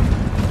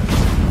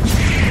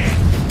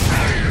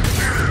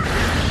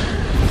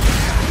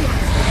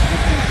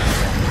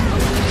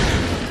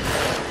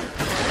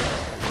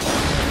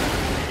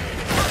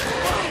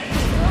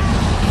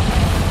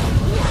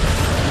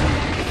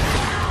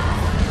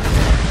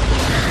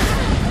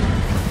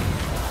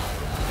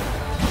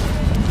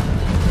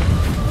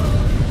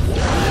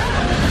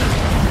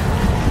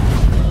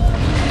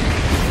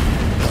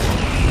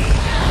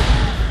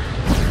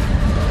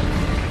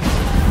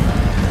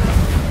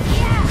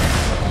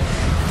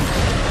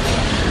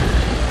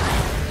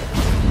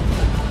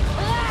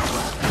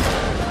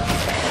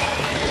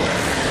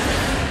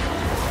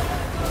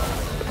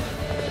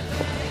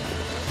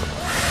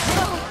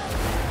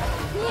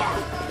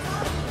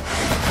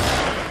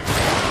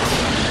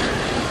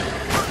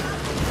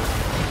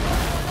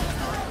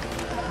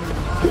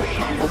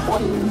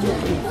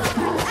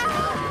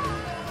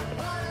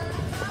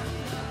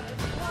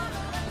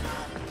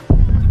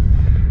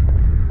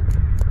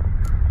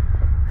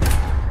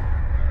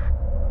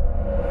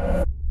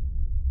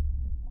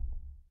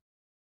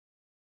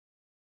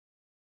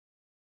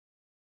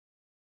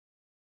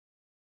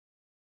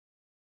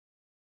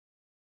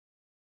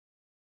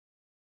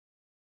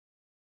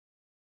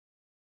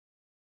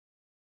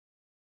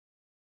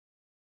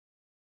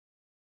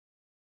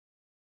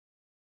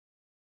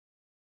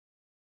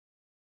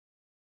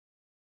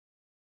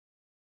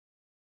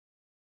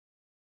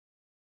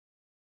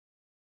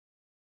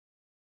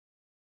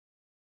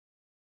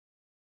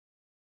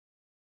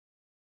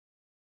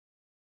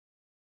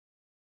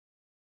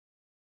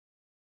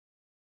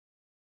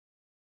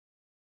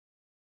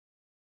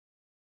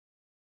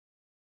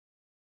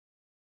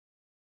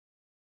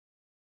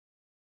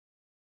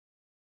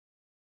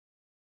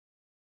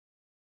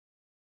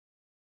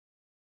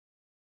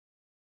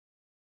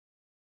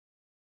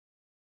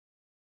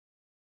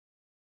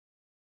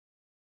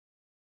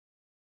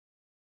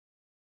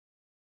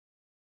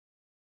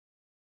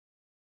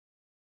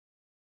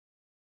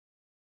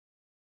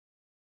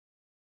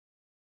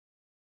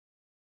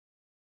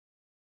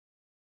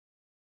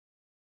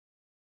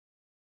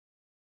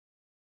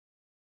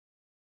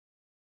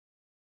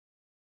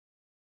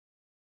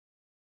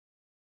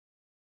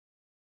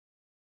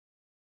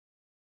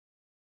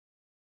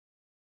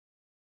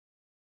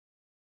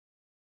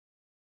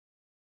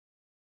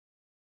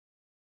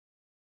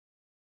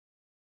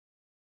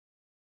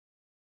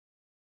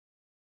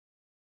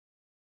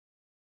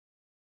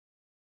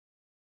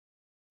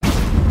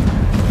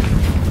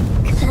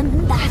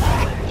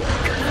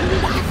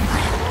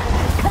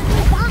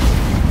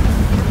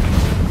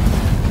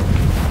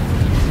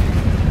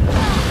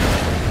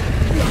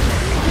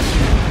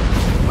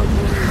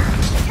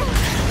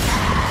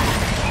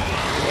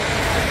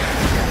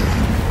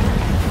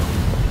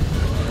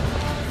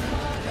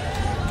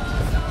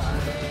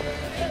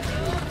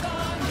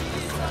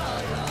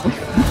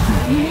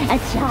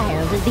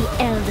 of the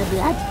elder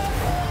blood.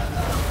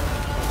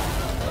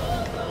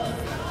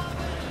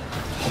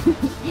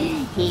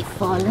 He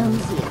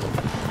follows you,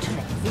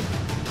 Tracy.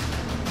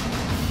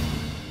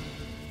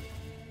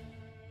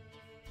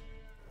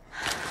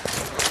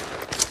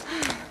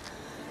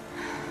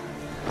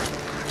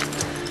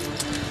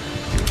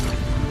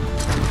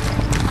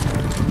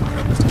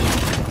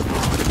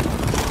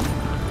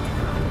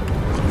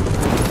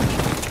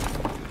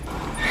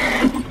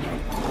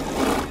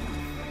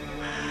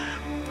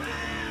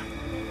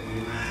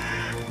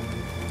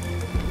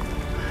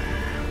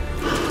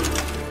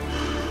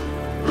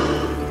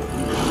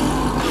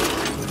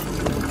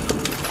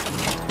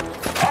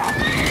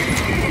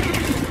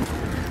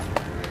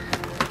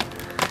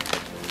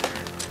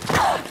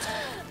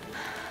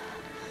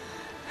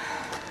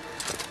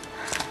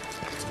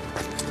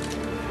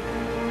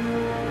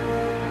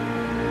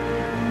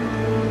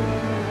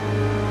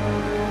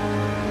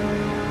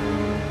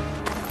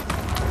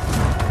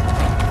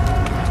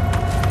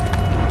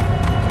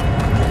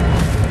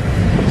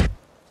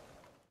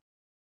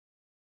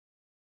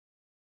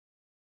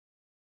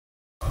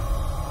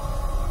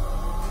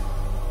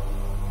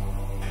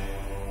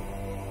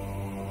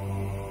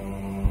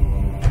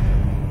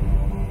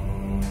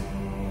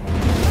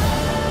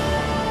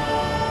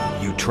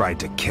 Tried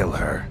to kill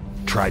her.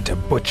 Tried to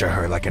butcher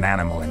her like an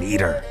animal and eat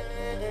her.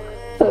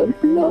 Her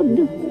blood.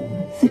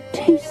 The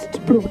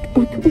taste brought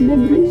back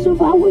memories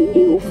of our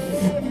youth.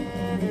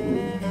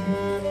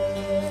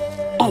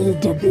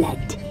 Elder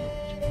blood.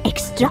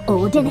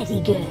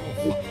 Extraordinary girl.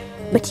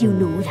 But you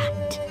know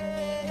that.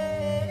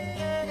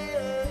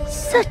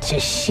 Such a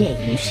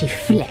shame she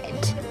fled.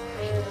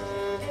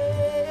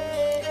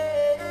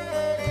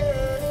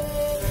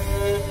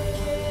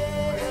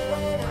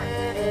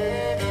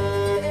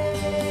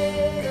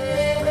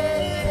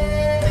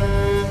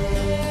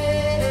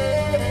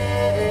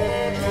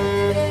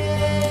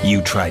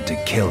 You tried to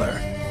kill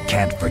her.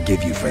 Can't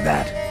forgive you for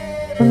that.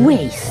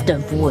 Waste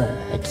of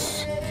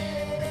words.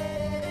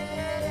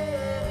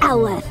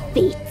 Our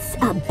fates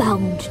are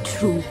bound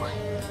true.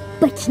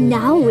 But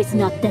now is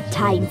not the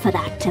time for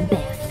that to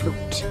bear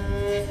fruit.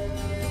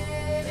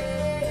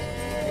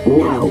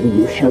 Now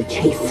you shall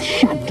chase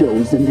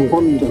shadows and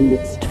wander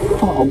midst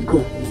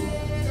fog.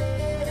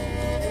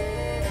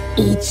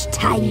 Each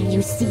time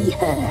you see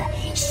her,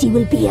 she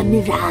will be a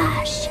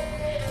mirage.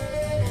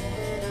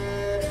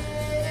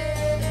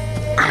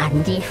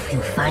 And if you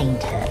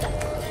find her,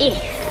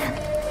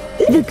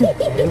 the girl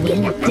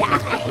will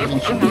die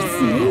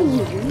this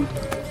new,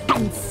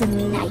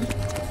 handsome night.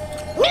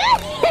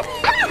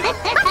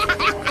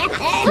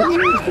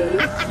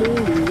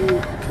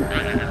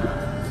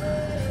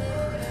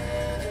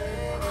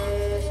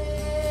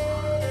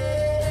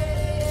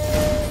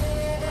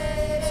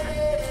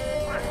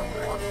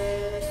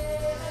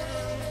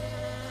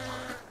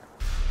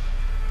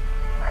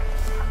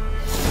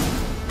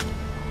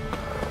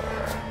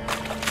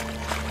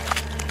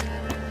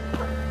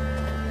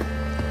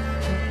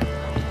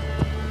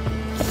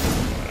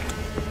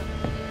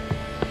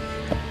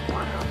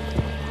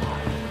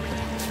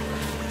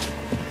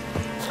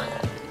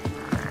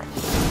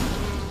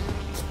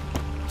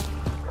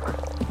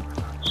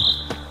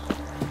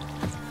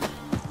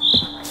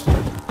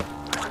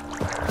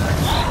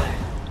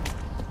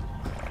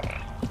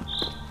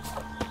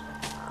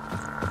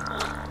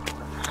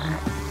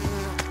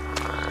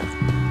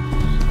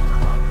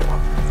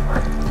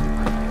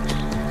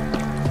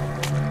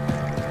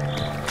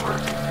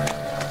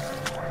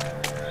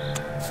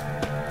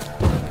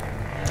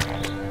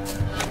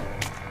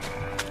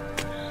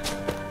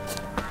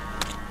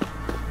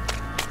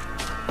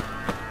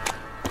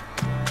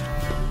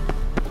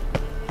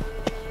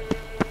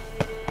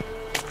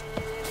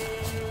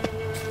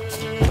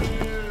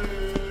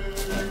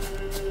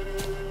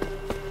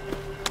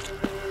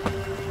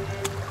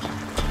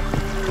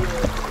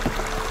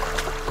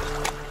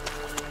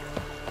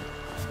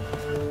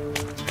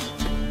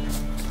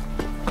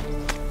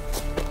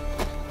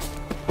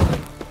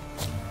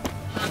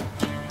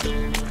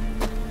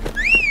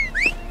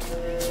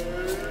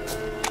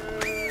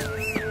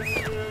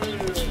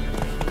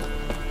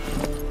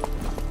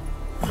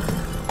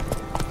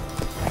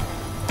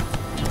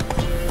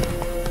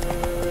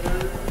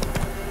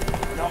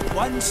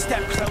 One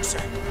step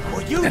closer,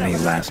 or you... Any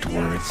last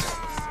words?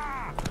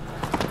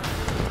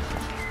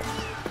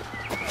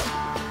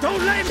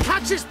 Don't let him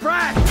catch his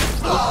breath!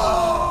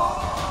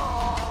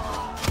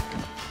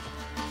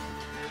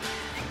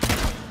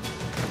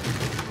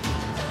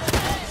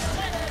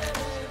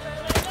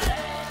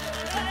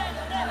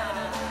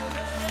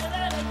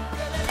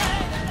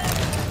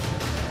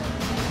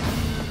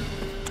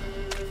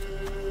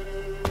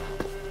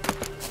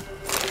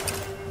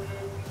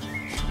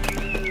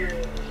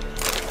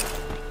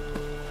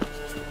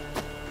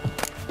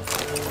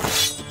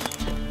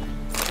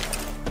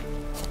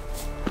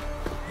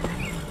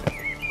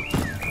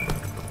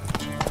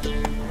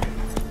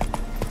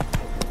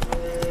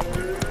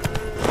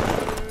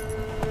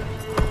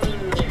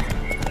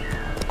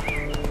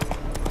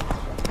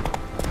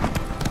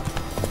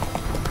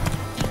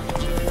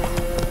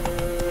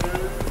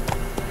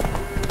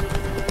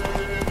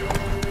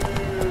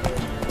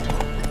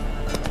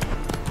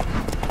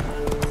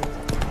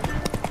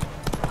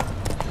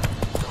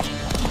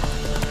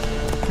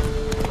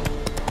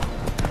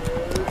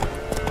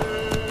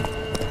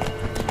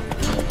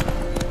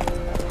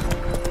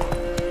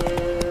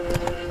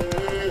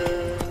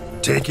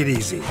 Take it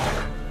easy.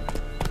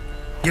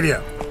 Giddy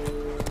up.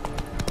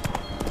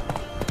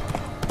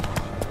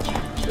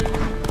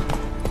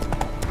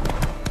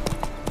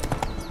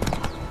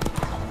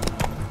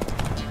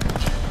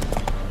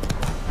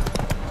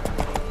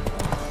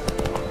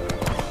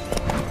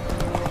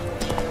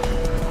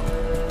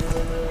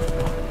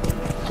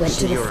 Went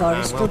to the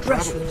forest for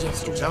brushwood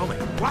yesterday. Tell me,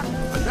 what?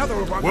 Another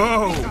one?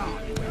 Whoa!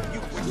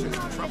 You witches in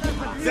trouble.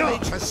 The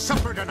village has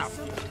suffered enough.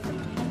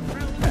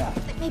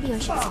 Maybe I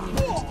should send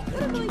you out.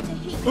 I'm going to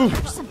hate you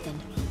or something.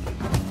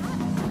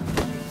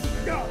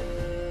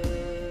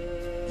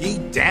 Ye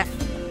deaf?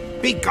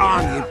 Be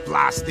gone, you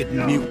blasted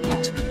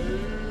mutant.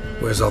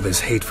 Where's all this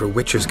hate for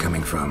witchers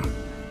coming from?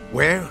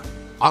 Where?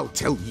 I'll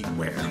tell ye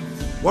where.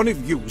 One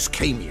of yous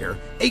came here,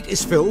 ate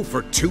his fill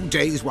for 2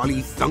 days while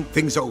he thunked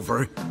things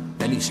over.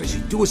 Then he says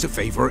he'd do us a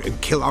favor and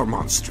kill our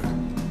monster.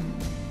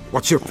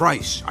 What's your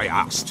price? I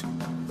asked.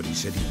 But he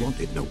said he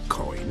wanted no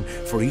coin,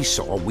 for he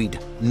saw we'd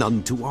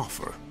none to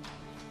offer.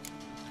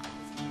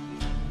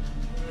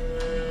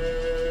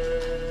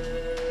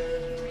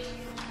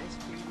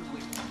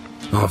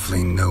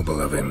 Awfully noble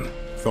of him.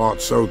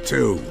 Thought so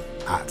too,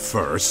 at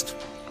first.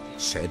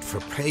 Said for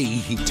pay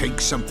he'd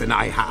take something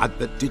I had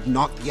but did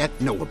not yet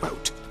know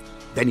about.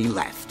 Then he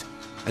left,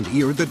 and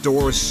here the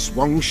doors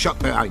swung shut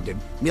behind him.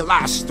 Me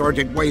lass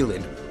started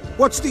wailing.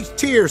 What's these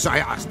tears? I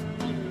asked.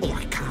 Oh,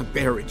 I can't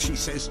bear it, she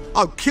says.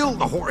 I'll kill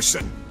the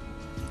horsin'.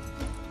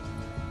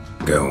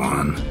 Go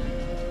on.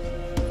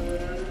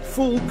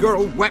 Fool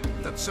girl wept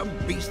that some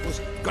beast was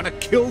gonna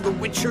kill the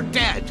witcher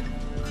dead.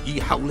 Ye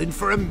howling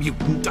for a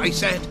mutant, I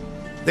said.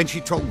 Then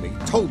she told me,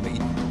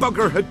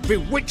 Bugger had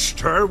bewitched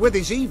her with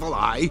his evil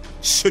eye,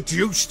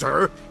 seduced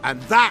her, and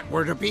that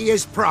were to be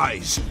his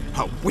prize.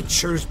 A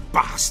witcher's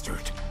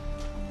bastard.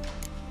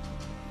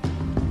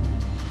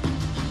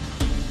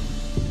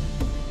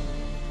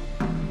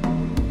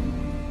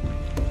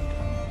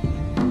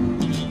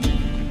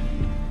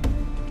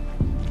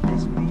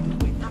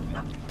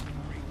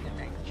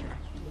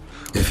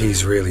 If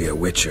he's really a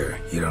witcher,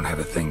 you don't have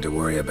a thing to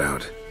worry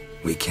about.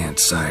 We can't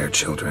sire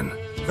children.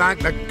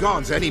 Thank the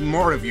gods any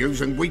more of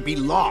yous and we'd be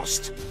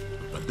lost.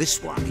 But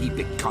this one, he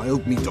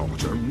beguiled me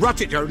daughter,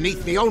 rutted her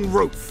neath me own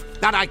roof.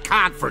 That I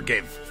can't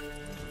forgive.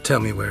 Tell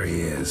me where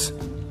he is.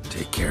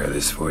 Take care of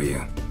this for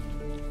you.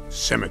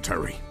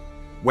 Cemetery.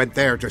 Went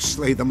there to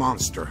slay the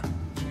monster.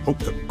 Hope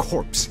the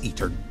corpse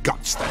eater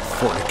guts that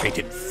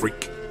fornicated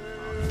freak.